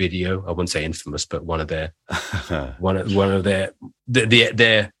 1974 video. I wouldn't say infamous, but one of their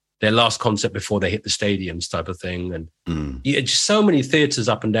their last concert before they hit the stadiums, type of thing. And just so many theatres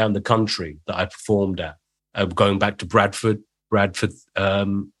up and down the country that I performed at. Going back to Bradford, what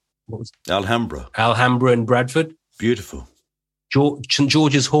was it? Alhambra in Bradford. Beautiful. St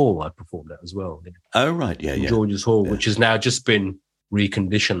George's Hall, I performed at as well. Oh right, yeah. St George's Hall, which has now just been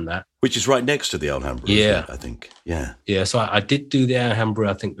reconditioned. That which is right next to the Alhambra. Yeah, I think. Yeah. So I did do the Alhambra,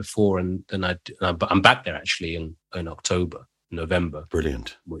 I think, before, and then I'm back there actually in October, November.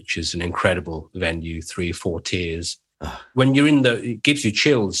 Brilliant. Which is an incredible venue, 3-4 tiers. When you're it gives you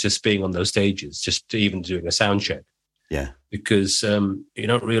chills just being on those stages, just even doing a sound check. Yeah. Because you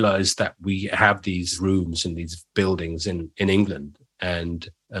don't realise that we have these rooms and these buildings in England, and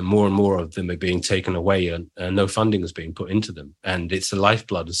more of them are being taken away, and no funding is being put into them. And it's the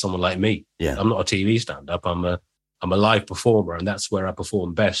lifeblood of someone like me. Yeah. I'm not a TV stand-up. I'm a live performer, and that's where I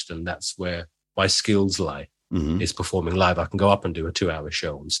perform best, and that's where my skills lie, is performing live. I can go up and do a 2-hour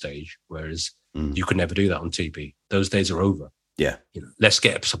show on stage, whereas you could never do that on TV. Those days are over. Yeah. Let's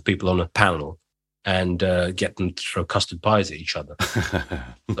get some people on a panel and get them to throw custard pies at each other.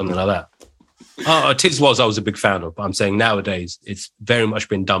 Something like that. Tiz was I was a big fan of, but I'm saying nowadays it's very much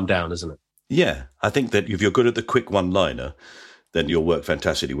been dumbed down, isn't it? Yeah. I think that if you're good at the quick one-liner, then you'll work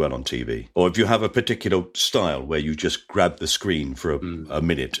fantastically well on TV. Or if you have a particular style where you just grab the screen for a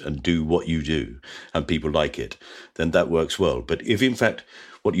minute and do what you do and people like it, then that works well. But if in fact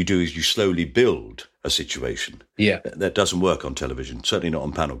what you do is you slowly build a situation, that doesn't work on television, certainly not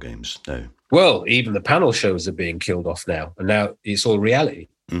on panel games, no. Well, even the panel shows are being killed off now, and now it's all reality.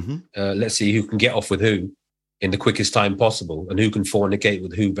 Let's see who can get off with who in the quickest time possible and who can fornicate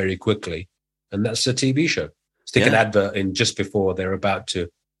with who very quickly. And that's a TV show. Stick an advert in just before they're about to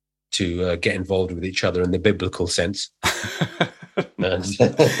get involved with each other in the biblical sense.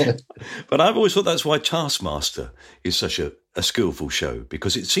 But I've always thought that's why Taskmaster is such a skillful show,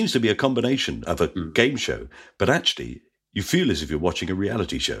 because it seems to be a combination of a game show, but actually you feel as if you're watching a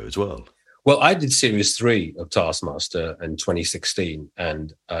reality show as well. Well, I did series 3 of Taskmaster in 2016,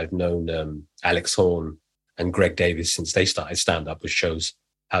 and I've known Alex Horn and Greg Davis since they started stand-up, which shows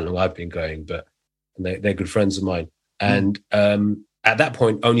how long I've been going, but they're good friends of mine. And at that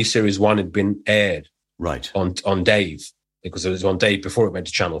point, only series 1 had been aired on Dave, because it was on Dave before it went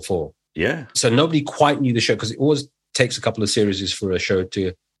to Channel 4. Yeah. So nobody quite knew the show, because it always takes a couple of series for a show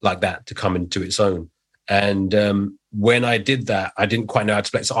to like that to come into its own. And when I did that, I didn't quite know how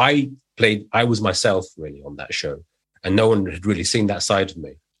to play. So I was myself really on that show, and no one had really seen that side of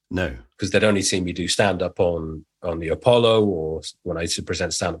me. No. Because they'd only seen me do stand-up on the Apollo, or when I used to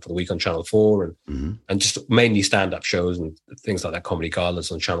present stand-up for the week on Channel 4, and just mainly stand-up shows and things like that, comedy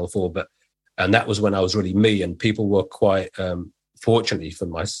galas on Channel 4. And that was when I was really me, and people were quite, fortunately for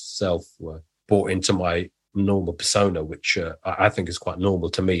myself, were bought into my normal persona, which I think is quite normal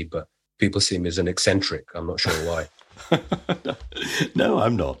to me, but people see me as an eccentric. I'm not sure why. No,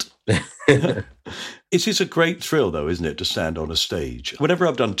 I'm not. It is a great thrill, though, isn't it, to stand on a stage? Whenever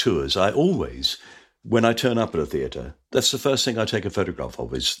I've done tours, I always, when I turn up at a theatre, that's the first thing I take a photograph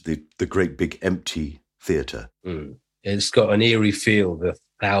of, is the great big empty theatre. It's got an eerie feel, the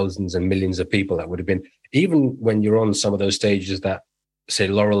thousands and millions of people that would have been, even when you're on some of those stages that, say,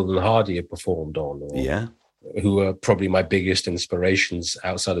 Laurel and Hardy have performed on, or who are probably my biggest inspirations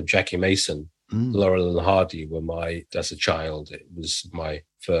outside of Jackie Mason. Laurel and Hardy were as a child, it was my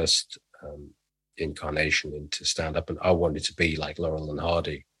first incarnation into stand-up, and I wanted to be like Laurel and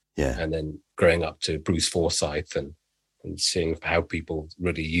Hardy. Yeah. And then growing up to Bruce Forsyth and seeing how people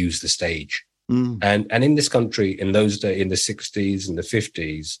really use the stage. And in this country, in those days, in the 60s and the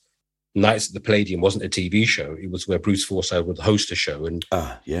 50s, Nights at the Palladium wasn't a TV show. It was where Bruce Forsyth would host a show, and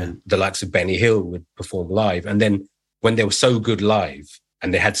the likes of Benny Hill would perform live. And then when they were so good live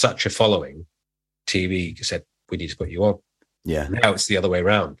and they had such a following, TV said, we need to put you on. Yeah. Now it's the other way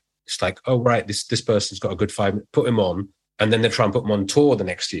around. It's like, oh, right, this person's got a good 5 minutes, put him on. And then they try and put him on tour the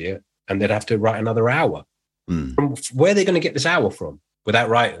next year, and they'd have to write another hour. From where are they going to get this hour from without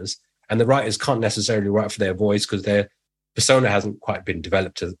writers? And the writers can't necessarily write for their voice, because their persona hasn't quite been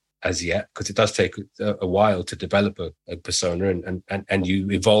developed as yet, because it does take a while to develop a persona, and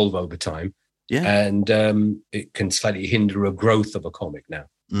you evolve over time. Yeah. And it can slightly hinder a growth of a comic now.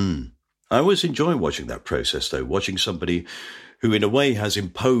 I always enjoy watching that process, though, watching somebody who in a way has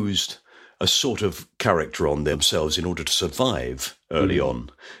imposed a sort of character on themselves in order to survive early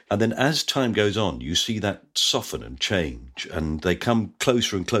on. And then as time goes on, you see that soften and change, and they come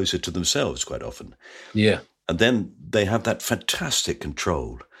closer and closer to themselves quite often. Yeah. And then they have that fantastic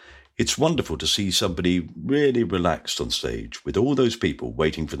control. It's wonderful to see somebody really relaxed on stage with all those people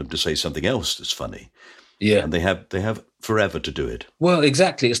waiting for them to say something else that's funny. Yeah. And they have forever to do it. Well,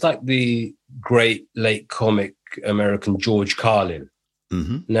 exactly. It's like the great late comic American George Carlin.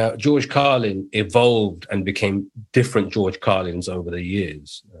 Now, George Carlin evolved and became different George Carlins over the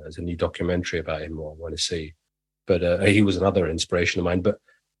years. There's a new documentary about him I want to see. But he was another inspiration of mine. But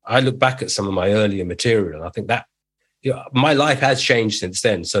I look back at some of my earlier material, and I think that my life has changed since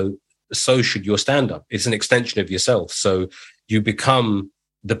then. So should your stand-up. It's an extension of yourself. So you become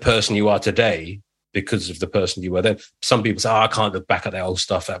the person you are today because of the person you were then. Some people say, I can't look back at that old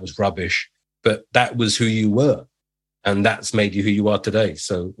stuff. That was rubbish. But that was who you were. And that's made you who you are today.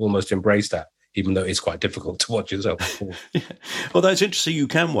 So almost embrace that, even though it's quite difficult to watch yourself. Yeah. Well, that's interesting. You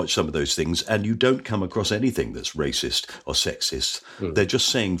can watch some of those things and you don't come across anything that's racist or sexist. They're just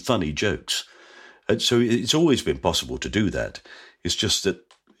saying funny jokes. And so it's always been possible to do that. It's just that,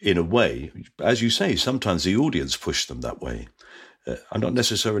 in a way, as you say, sometimes the audience pushed them that way. I'm not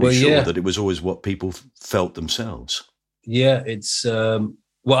necessarily sure that it was always what people felt themselves. Yeah, it's...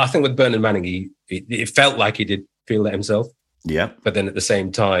 I think with Bernard Manning, it felt like he did feel that himself. Yeah. But then at the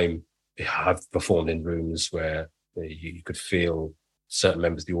same time, I've performed in rooms where you could feel certain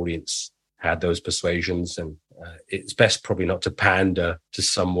members of the audience had those persuasions, and it's best probably not to pander to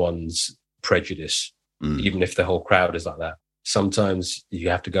someone's prejudice, even if the whole crowd is like that. sometimes you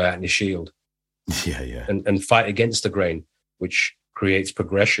have to go out in your shield. Yeah. And fight against the grain, which creates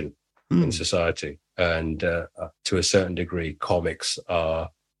progression in society. And to a certain degree, comics are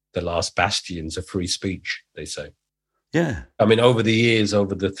the last bastions of free speech, they say. Yeah. I mean, over the years,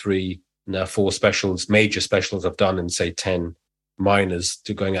 over the 4 specials, major specials I've done, and say 10 minors,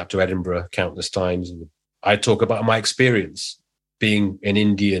 to going up to Edinburgh countless times, I talk about my experience being an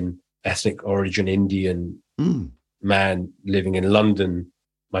Indian, ethnic origin Indian man living in London.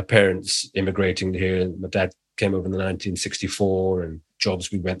 My parents immigrating here. My dad came over in 1964, and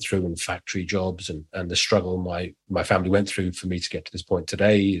jobs we went through, and factory jobs, and the struggle my family went through for me to get to this point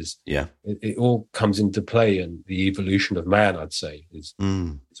today is, it all comes into play. And the evolution of man, I'd say, is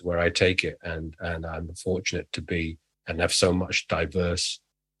where I take it. And I'm fortunate to be and have so much diverse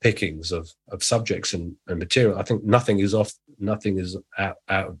pickings of subjects and material. I think nothing is out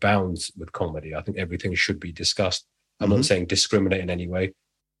of bounds with comedy. I think everything should be discussed. I'm not saying discriminate in any way.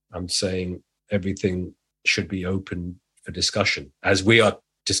 I'm saying everything should be open for discussion, as we are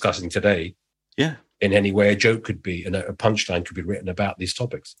discussing today. Yeah. In any way a joke could be, and a punchline could be written about these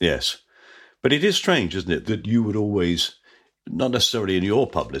topics. Yes. But it is strange, isn't it, that you would always, not necessarily in your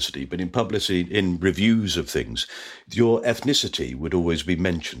publicity, but in publicity, in reviews of things, your ethnicity would always be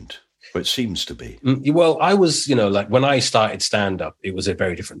mentioned. Or it seems to be. Well, I was, like when I started stand-up, it was a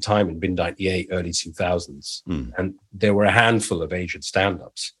very different time in mid-98, early 2000s. And there were a handful of Asian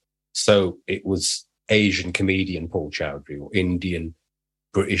stand-ups. So it was Asian comedian Paul Chowdhury, or Indian,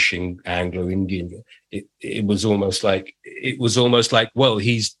 British, Anglo-Indian. It was almost like, well,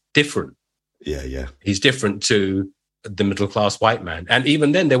 he's different. Yeah. He's different to the middle-class white man. And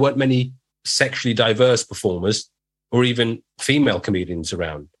even then, there weren't many sexually diverse performers or even female comedians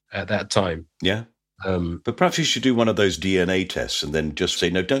around at that time. Yeah. But perhaps you should do one of those DNA tests and then just say,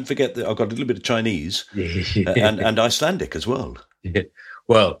 no, don't forget that I've got a little bit of Chinese and Icelandic as well. Yeah.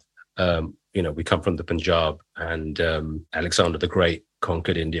 Well, we come from the Punjab, and Alexander the Great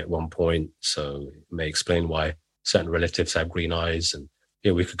conquered India at one point. So it may explain why certain relatives have green eyes. And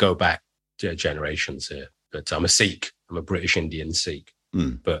we could go back to generations here. But I'm a Sikh. I'm a British Indian Sikh.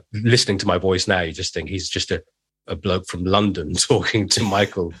 But listening to my voice now, you just think he's just a bloke from London talking to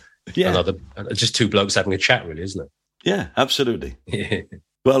Michael. Just two blokes having a chat, really, isn't it? Yeah, absolutely.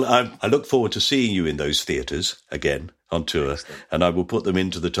 Well, I look forward to seeing you in those theatres again on tour, and I will put them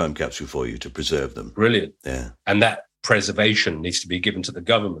into the time capsule for you to preserve them. Brilliant. Yeah. And that preservation needs to be given to the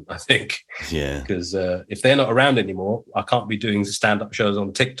government, I think. Yeah. Because if they're not around anymore, I can't be doing stand-up shows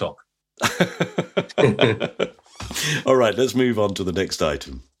on TikTok. All right, let's move on to the next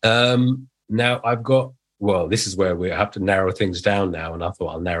item. Now I've got, this is where we have to narrow things down now, and I thought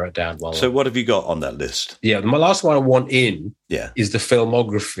I'll narrow it down. So what have you got on that list? Yeah, my last one I want in is the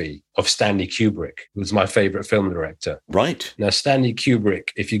filmography of Stanley Kubrick, who was my favourite film director. Right. Now, Stanley Kubrick,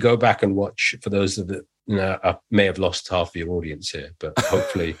 if you go back and watch, for those of the, I may have lost half of your audience here, but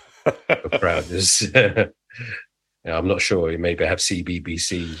hopefully the crowd is, I'm not sure, you maybe have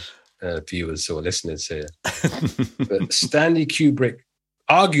CBBC viewers or listeners here. But Stanley Kubrick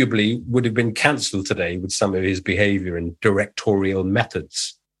arguably would have been cancelled today with some of his behaviour and directorial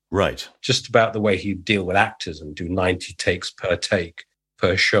methods. Right. Just about the way he'd deal with actors and do 90 takes per take,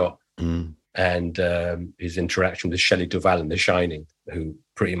 per shot. And his interaction with Shelley Duvall in The Shining, who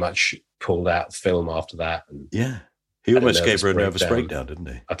pretty much pulled out film after that. And he almost gave her a nervous breakdown, didn't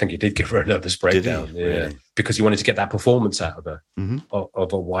he? I think he did give her a nervous breakdown. Did he? Really? Because he wanted to get that performance out of her,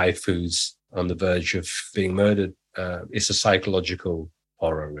 of a wife who's on the verge of being murdered. It's a psychological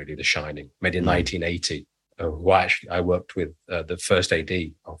horror, really, The Shining, made in 1980. I worked with the first AD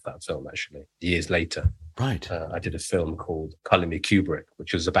of that film, actually, years later. Right. I did a film called Colour Me Kubrick,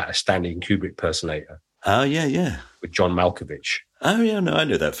 which was about a Stanley Kubrick impersonator. Oh, yeah. With John Malkovich. Oh, yeah, no, I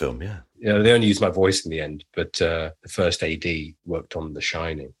know that film, yeah. They only used my voice in the end, but the first AD worked on The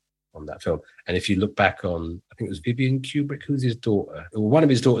Shining on that film. And if you look back on, I think it was Vivian Kubrick, who's his daughter? One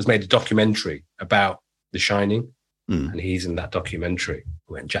of his daughters made a documentary about The Shining. And he's in that documentary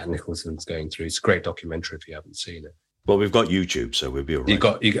when Jack Nicholson's going through. It's a great documentary if you haven't seen it. Well, we've got YouTube, so we'll be all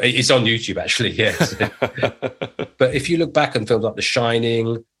right. It's on YouTube, actually, yes. But if you look back on films like The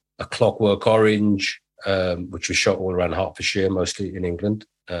Shining, A Clockwork Orange, which was shot all around Hertfordshire, mostly in England,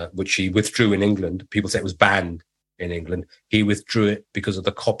 which he withdrew in England. People say it was banned in England. He withdrew it because of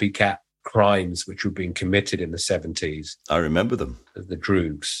the copycat crimes which were being committed in the 70s. I remember them. The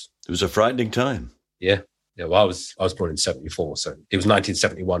Droogs. It was a frightening time. Yeah. Yeah, well, I was born in 74, so it was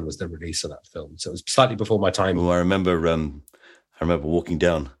 1971 was the release of that film. So it was slightly before my time. Well, I remember walking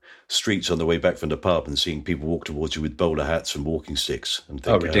down streets on the way back from the pub and seeing people walk towards you with bowler hats and walking sticks and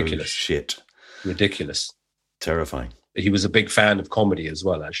thinking, ridiculous. Oh, shit. Ridiculous. Terrifying. He was a big fan of comedy as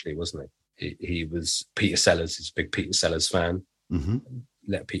well, actually, wasn't he? He was Peter Sellers. He's a big Peter Sellers fan. Mm-hmm.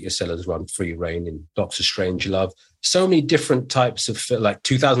 Let Peter Sellers run free reign in Doctor Strangelove. So many different types of, like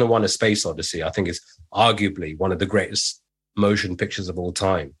 2001: A Space Odyssey, I think is arguably one of the greatest motion pictures of all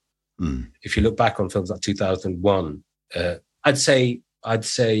time. If you look back on films like 2001, I'd say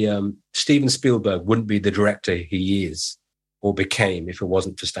Steven Spielberg wouldn't be the director he is or became if it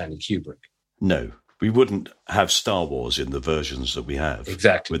wasn't for Stanley Kubrick. No, we wouldn't have Star Wars in the versions that we have.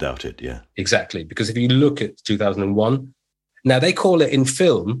 Exactly. Without it, yeah. Exactly. Because if you look at 2001, now they call it in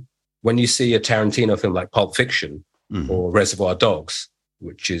film, when you see a Tarantino film like Pulp Fiction or Reservoir Dogs,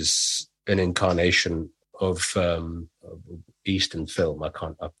 which is an incarnation of Eastern film.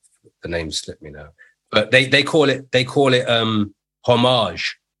 The name slipped me now. But they call it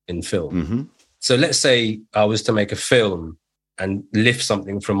homage in film. Mm-hmm. So let's say I was to make a film and lift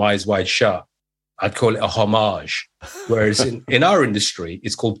something from Eyes Wide Shut, I'd call it a homage. Whereas in our industry,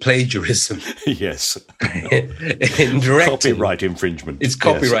 it's called plagiarism. Yes. In directing. Copyright infringement. It's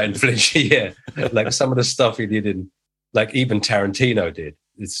copyright infringement, yeah. Like some of the stuff he did like even Tarantino did,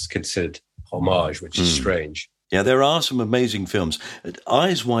 it's considered homage, which is strange. Yeah, there are some amazing films.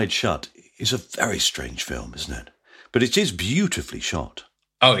 Eyes Wide Shut is a very strange film, isn't it? But it is beautifully shot.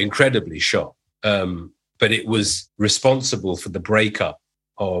 Oh, incredibly shot. But it was responsible for the breakup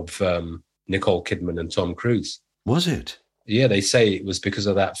of Nicole Kidman and Tom Cruise. Was it? Yeah, they say it was because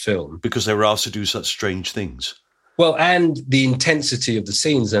of that film. Because they were asked to do such strange things. Well, and the intensity of the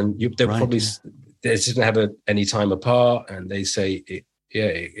scenes, and they didn't have any time apart, and they say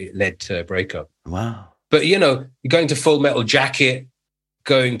it led to a breakup. Wow. But, you're going to Full Metal Jacket,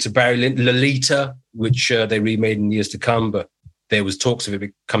 going to Barry Lyndon, Lolita, which they remade in years to come, but there was talks of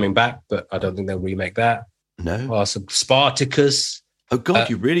it coming back, but I don't think they'll remake that. No. Spartacus. Oh, God,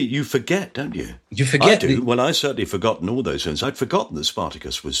 you forget, don't you? You forget. I do. Well, I certainly forgotten all those films. I'd forgotten that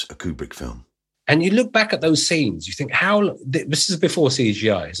Spartacus was a Kubrick film. And you look back at those scenes, you think, this is before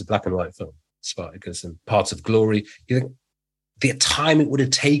CGI, it's a black and white film, Spartacus and Parts of Glory. You think the time it would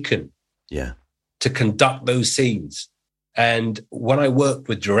have taken to conduct those scenes. And when I work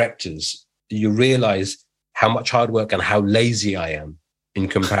with directors, you realize how much hard work and how lazy I am in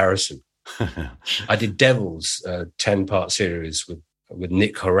comparison. I did Devils, 10-part series with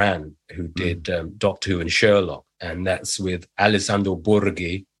Nick Horan, who did Doctor Who and Sherlock. And that's with Alessandro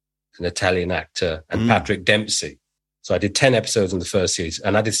Borghi, an Italian actor, and Patrick Dempsey. So I did 10 episodes in the first series,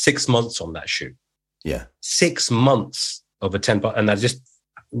 and I did 6 months on that shoot. Yeah. 6 months of a 10-part. And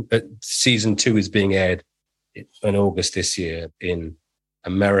season 2 is being aired in August this year in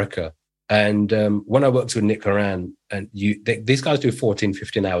America. And when I worked with Nick Horan, and these guys do 14,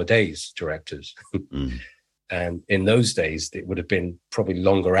 15-hour days, directors. And in those days, it would have been probably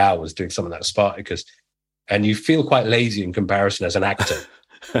longer hours doing something like Spartacus. And you feel quite lazy in comparison as an actor.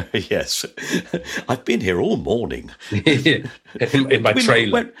 Yes. I've been here all morning. in my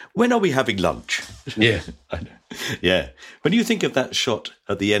trailer. When are we having lunch? Yeah. Yeah. When you think of that shot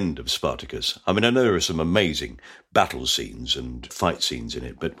at the end of Spartacus, I mean, I know there are some amazing battle scenes and fight scenes in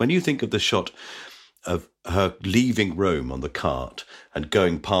it, but when you think of the shot of her leaving Rome on the cart and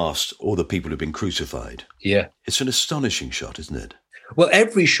going past all the people who've been crucified, it's an astonishing shot, isn't it? Well,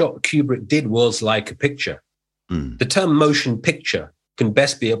 every shot Kubrick did was like a picture. The term motion picture can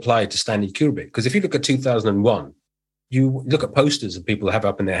best be applied to Stanley Kubrick, because if you look at 2001, you look at posters that people have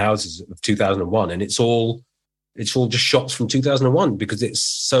up in their houses of 2001, and it's all just shots from 2001 because it's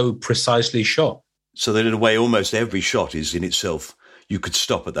so precisely shot. So that in a way, almost every shot is in itself, you could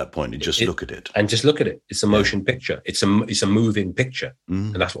stop at that point and just look at it. And just look at it. It's a motion picture. It's a moving picture.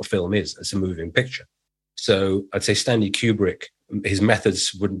 And that's what film is. It's a moving picture. So I'd say Stanley Kubrick, his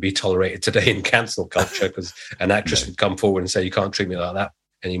methods wouldn't be tolerated today in cancel culture, because an actress would come forward and say, you can't treat me like that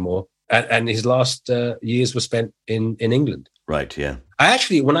anymore. And his last years were spent in England. Right, yeah.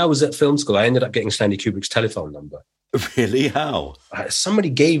 When I was at film school, I ended up getting Stanley Kubrick's telephone number. Really? How? Somebody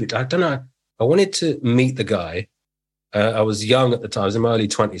gave it. I don't know. I wanted to meet the guy. I was young at the time. I was in my early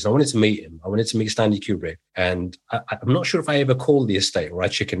 20s. I wanted to meet him. I wanted to meet Stanley Kubrick. And I'm not sure if I ever called the estate or I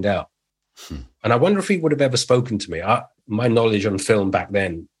chickened out. And I wonder if he would have ever spoken to me. My knowledge on film back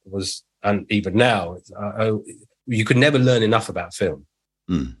then was, and even now, you could never learn enough about film.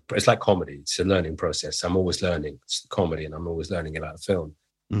 But it's like comedy. It's a learning process. I'm always learning. It's comedy, and I'm always learning about film.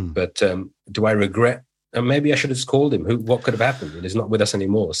 But do I regret? Maybe I should have just called him. What could have happened? He's not with us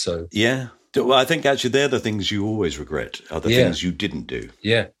anymore. So yeah. Well, I think actually they're the things you always regret, are the things you didn't do.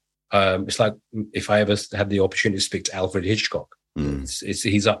 Yeah. It's like if I ever had the opportunity to speak to Alfred Hitchcock,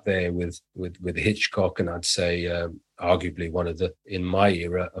 He's up there with Hitchcock, and I'd say arguably one of the, in my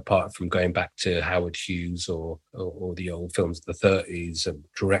era, apart from going back to Howard Hughes or the old films of the 30s,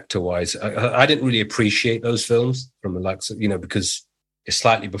 director-wise, I didn't really appreciate those films from the likes of, because it's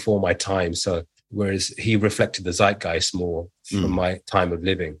slightly before my time. So whereas he reflected the zeitgeist more from my time of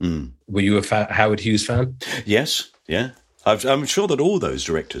living. Were you a Howard Hughes fan? Yes, yeah. I'm sure that all those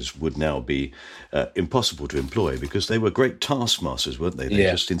directors would now be impossible to employ because they were great taskmasters, weren't they? They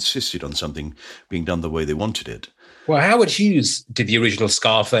just insisted on something being done the way they wanted it. Well, Howard Hughes did the original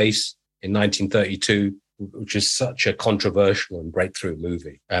Scarface in 1932, which is such a controversial and breakthrough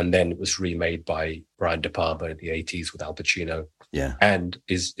movie. And then it was remade by Brian De Palma in the 80s with Al Pacino. Yeah. And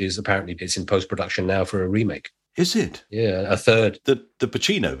is apparently it's in post-production now for a remake. Is it? Yeah, a third. The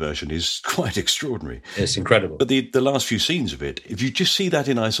Pacino version is quite extraordinary. It's incredible. But the last few scenes of it, if you just see that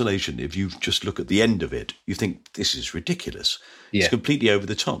in isolation, if you just look at the end of it, you think, this is ridiculous. Yeah. It's completely over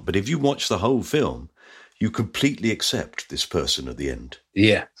the top. But if you watch the whole film, you completely accept this person at the end.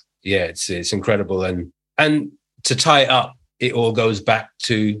 Yeah, it's incredible. And to tie it up, it all goes back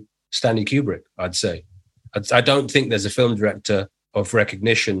to Stanley Kubrick, I'd say. I don't think there's a film director of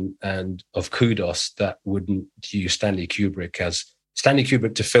recognition and of kudos that wouldn't use Stanley Kubrick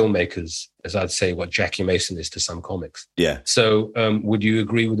to filmmakers, as I'd say what Jackie Mason is to some comics. Yeah. So would you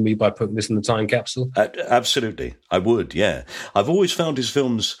agree with me by putting this in the time capsule? Absolutely. I would, yeah. I've always found his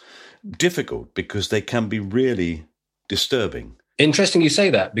films difficult because they can be really disturbing. Interesting you say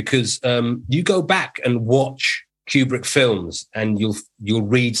that, because you go back and watch Kubrick films and you'll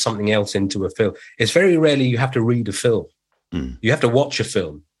read something else into a film. It's very rarely you have to read a film. You have to watch a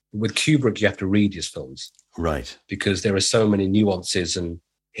film. With Kubrick, you have to read his films. Right. Because there are so many nuances and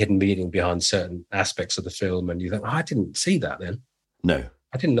hidden meaning behind certain aspects of the film. And you think, I didn't see that then. No.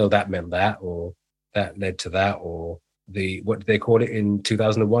 I didn't know that meant that, or that led to that, or what did they call it in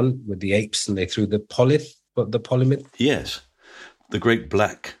 2001 with the apes and they threw the polymyth? Yes. The great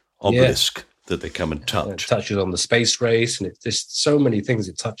black obelisk that they come and touch. It touches on the space race, and there's so many things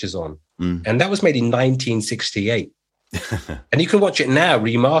it touches on. And that was made in 1968. And you can watch it now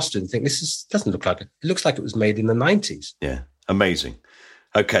remastered and think doesn't look like it. It looks like it was made in the 90s. Yeah, amazing.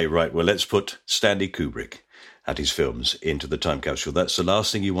 Okay, right. Well, let's put Stanley Kubrick and his films into the time capsule. That's the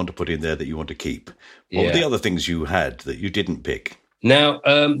last thing you want to put in there that you want to keep. What were the other things you had that you didn't pick? Now,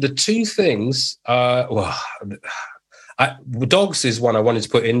 the two things Dogs is one I wanted to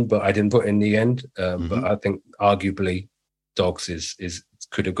put in, but I didn't put in the end. But I think arguably Dogs is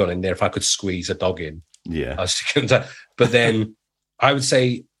could have gone in there if I could squeeze a dog in. Yeah. But then I would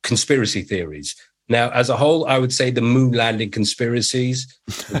say conspiracy theories. Now, as a whole, I would say the moon landing conspiracies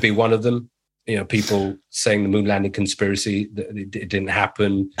would be one of them. People saying the moon landing conspiracy, that it didn't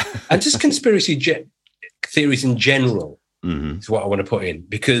happen. And just conspiracy theories in general is what I want to put in.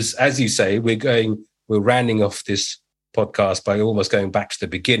 Because as you say, we're rounding off this podcast by almost going back to the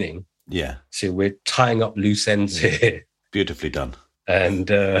beginning. Yeah. So we're tying up loose ends here. Beautifully done. And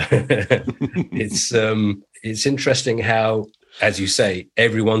it's interesting how, as you say,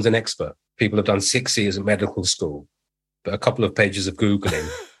 everyone's an expert. People have done 6 years of medical school, but a couple of pages of Googling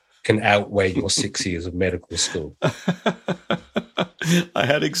can outweigh your 6 years of medical school. I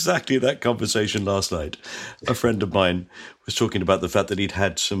had exactly that conversation last night. A friend of mine was talking about the fact that he'd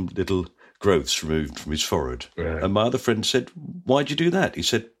had some little growths removed from his forehead. Right. And my other friend said, "Why'd you do that?" He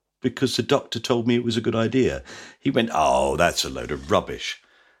said, "Because the doctor told me it was a good idea." He went, "Oh, that's a load of rubbish."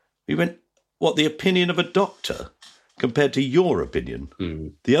 He went, "What, the opinion of a doctor compared to your opinion?"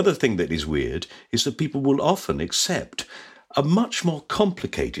 The other thing that is weird is that people will often accept a much more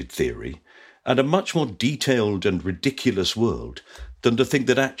complicated theory and a much more detailed and ridiculous world than the thing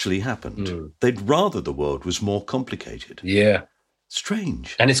that actually happened. They'd rather the world was more complicated. Yeah.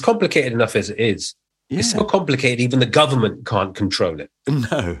 Strange. And it's complicated enough as it is. Yeah. It's so complicated, even the government can't control it.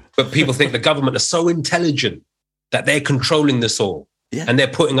 No. But people think the government are so intelligent that they're controlling this all. Yeah. And they're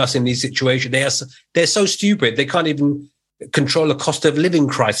putting us in these situations. They're so stupid. They can't even control a cost of living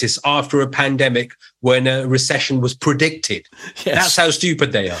crisis after a pandemic when a recession was predicted. Yes. That's how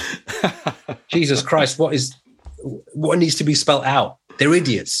stupid they are. Jesus Christ, what needs to be spelled out? They're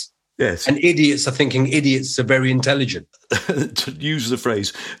idiots. Yes. And idiots are thinking idiots are very intelligent. To use the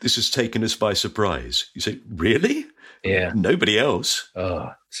phrase, "This has taken us by surprise." You say, really? Yeah. Nobody else. Oh,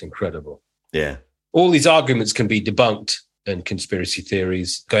 it's incredible. Yeah. All these arguments can be debunked, and conspiracy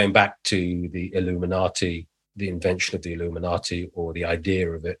theories, going back to the Illuminati, the invention of the Illuminati, or the idea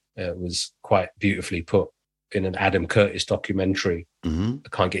of it, was quite beautifully put in an Adam Curtis documentary. I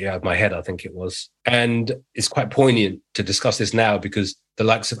can't get it out of my head, I think it was. And it's quite poignant to discuss this now because the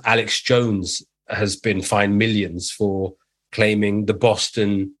likes of Alex Jones has been fined millions for claiming the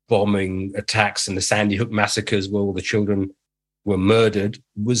Boston bombing attacks and the Sandy Hook massacres where all the children were murdered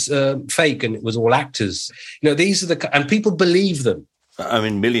was fake and it was all actors. These are and people believe them. I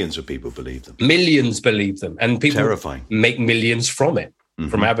mean, millions of people believe them. Millions believe them. And people Terrifying. Make millions from it,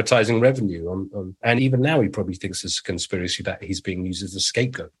 from advertising revenue. And even now he probably thinks it's a conspiracy that he's being used as a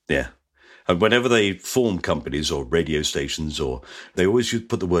scapegoat. Yeah. And whenever they form companies or radio stations, they always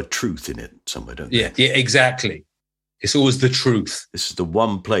put the word truth in it somewhere, don't they? Yeah, exactly. It's always the truth. This is the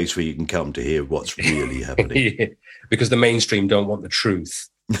one place where you can come to hear what's really happening. Yeah, because the mainstream don't want the truth.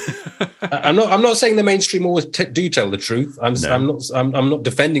 I'm not saying the mainstream always do tell the truth. I'm not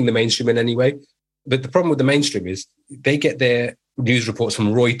defending the mainstream in any way. But the problem with the mainstream is they get their news reports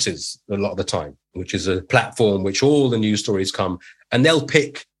from Reuters a lot of the time, which is a platform which all the news stories come, and they'll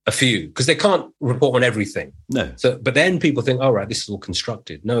pick a few because they can't report on everything. No. But then people think, all right, this is all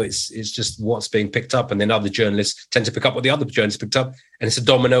constructed. No, it's just what's being picked up. And then other journalists tend to pick up what the other journalists picked up. And it's a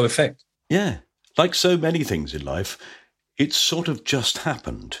domino effect. Yeah. Like so many things in life, it's sort of just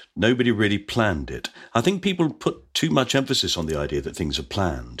happened. Nobody really planned it. I think people put too much emphasis on the idea that things are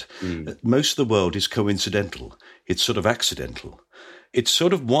planned. Most of the world is coincidental. It's sort of accidental. It's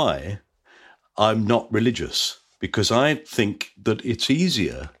sort of why I'm not religious. Because I think that it's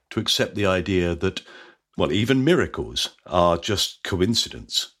easier to accept the idea that, even miracles are just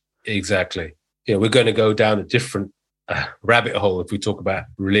coincidence. Exactly. Yeah, we're going to go down a different rabbit hole if we talk about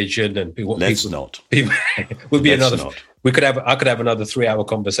religion and what Let's people. not. People would be Let's another. not. I could have another 3-hour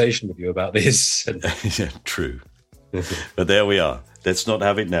conversation with you about this. Yeah, true. But there we are. Let's not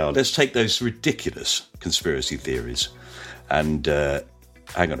have it now. Let's take those ridiculous conspiracy theories and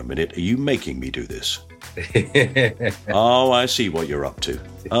hang on a minute. Are you making me do this? Oh, I see what you're up to.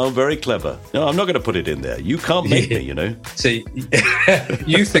 Oh, very clever. No, I'm not going to put it in there. You can't make me, See,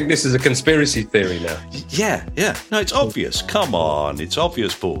 you think this is a conspiracy theory now? Yeah. No, it's obvious. Come on, it's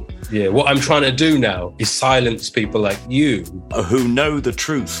obvious, Paul. Yeah, what I'm trying to do now is silence people like you. Who know the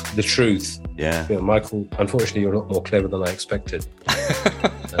truth. The truth. Yeah. Michael, unfortunately, you're a lot more clever than I expected.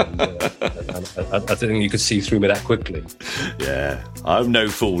 And I didn't think you could see through me that quickly. Yeah, I'm no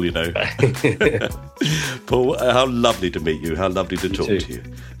fool, Paul, how lovely to meet you. How lovely to talk to you.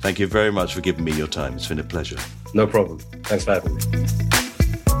 Thank you very much for giving me your time. It's been a pleasure. No problem. Thanks for having me.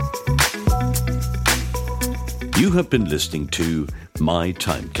 You have been listening to My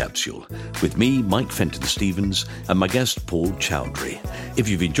Time Capsule with me, Mike Fenton Stevens, and my guest, Paul Chowdhury. If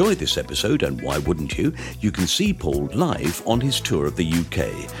you've enjoyed this episode, and why wouldn't you, you can see Paul live on his tour of the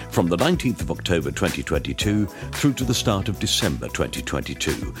UK from the 19th of October 2022 through to the start of December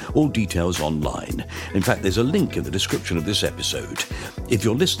 2022. All details online. In fact, there's a link in the description of this episode. If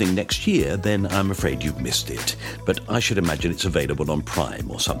you're listening next year, then I'm afraid you've missed it. But I should imagine it's available on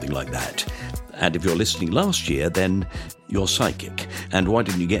Prime or something like that. And if you're listening last year, then you're psychic. And why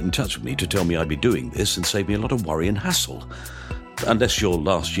didn't you get in touch with me to tell me I'd be doing this and save me a lot of worry and hassle? Unless your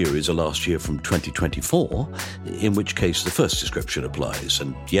last year is a last year from 2024, in which case the first description applies.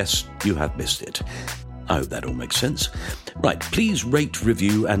 And yes, you have missed it. I hope that all makes sense. Right, please rate,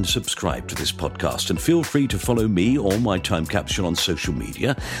 review and subscribe to this podcast, and feel free to follow me or My Time Capsule on social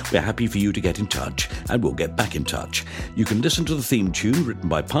media. We're happy for you to get in touch, and we'll get back in touch. You can listen to the theme tune written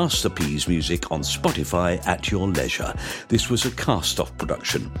by Pastor P's Music on Spotify at your leisure. This was a cast-off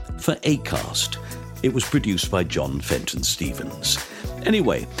production for Acast. It was produced by John Fenton Stevens.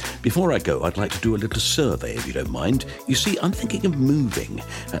 Anyway, before I go, I'd like to do a little survey, if you don't mind. You see, I'm thinking of moving.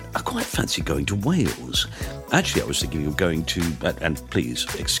 I quite fancy going to Wales. Actually, I was thinking of going to, and please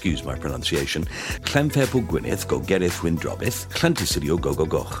excuse my pronunciation, Llanfairpwll Gwynedd go Gerith Windrobith, Llantysilio go go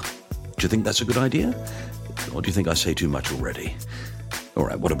goch. Do you think that's a good idea? Or do you think I say too much already? All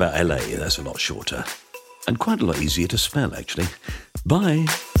right, what about LA? That's a lot shorter. And quite a lot easier to spell, actually. Bye.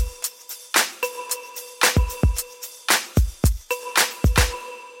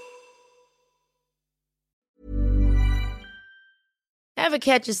 Ever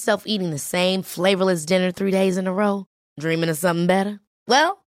catch yourself eating the same flavorless dinner 3 days in a row? Dreaming of something better?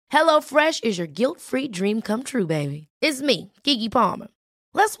 Well, HelloFresh is your guilt-free dream come true, baby. It's me, Keke Palmer.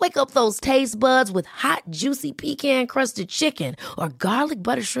 Let's wake up those taste buds with hot, juicy pecan-crusted chicken or garlic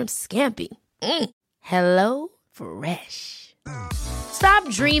butter shrimp scampi. Hello Fresh. Stop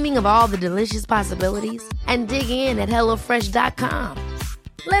dreaming of all the delicious possibilities and dig in at HelloFresh.com.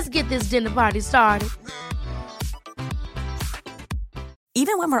 Let's get this dinner party started.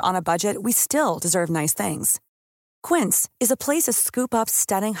 Even when we're on a budget, we still deserve nice things. Quince is a place to scoop up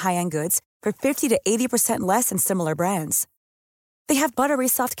stunning high-end goods for 50 to 80% less than similar brands. They have buttery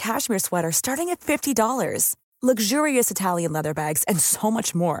soft cashmere sweaters starting at $50, luxurious Italian leather bags, and so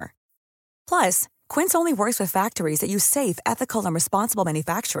much more. Plus, Quince only works with factories that use safe, ethical, and responsible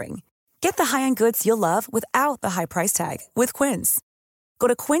manufacturing. Get the high-end goods you'll love without the high price tag with Quince. Go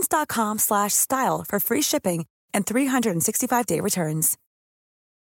to quince.com/style for free shipping and 365-day returns.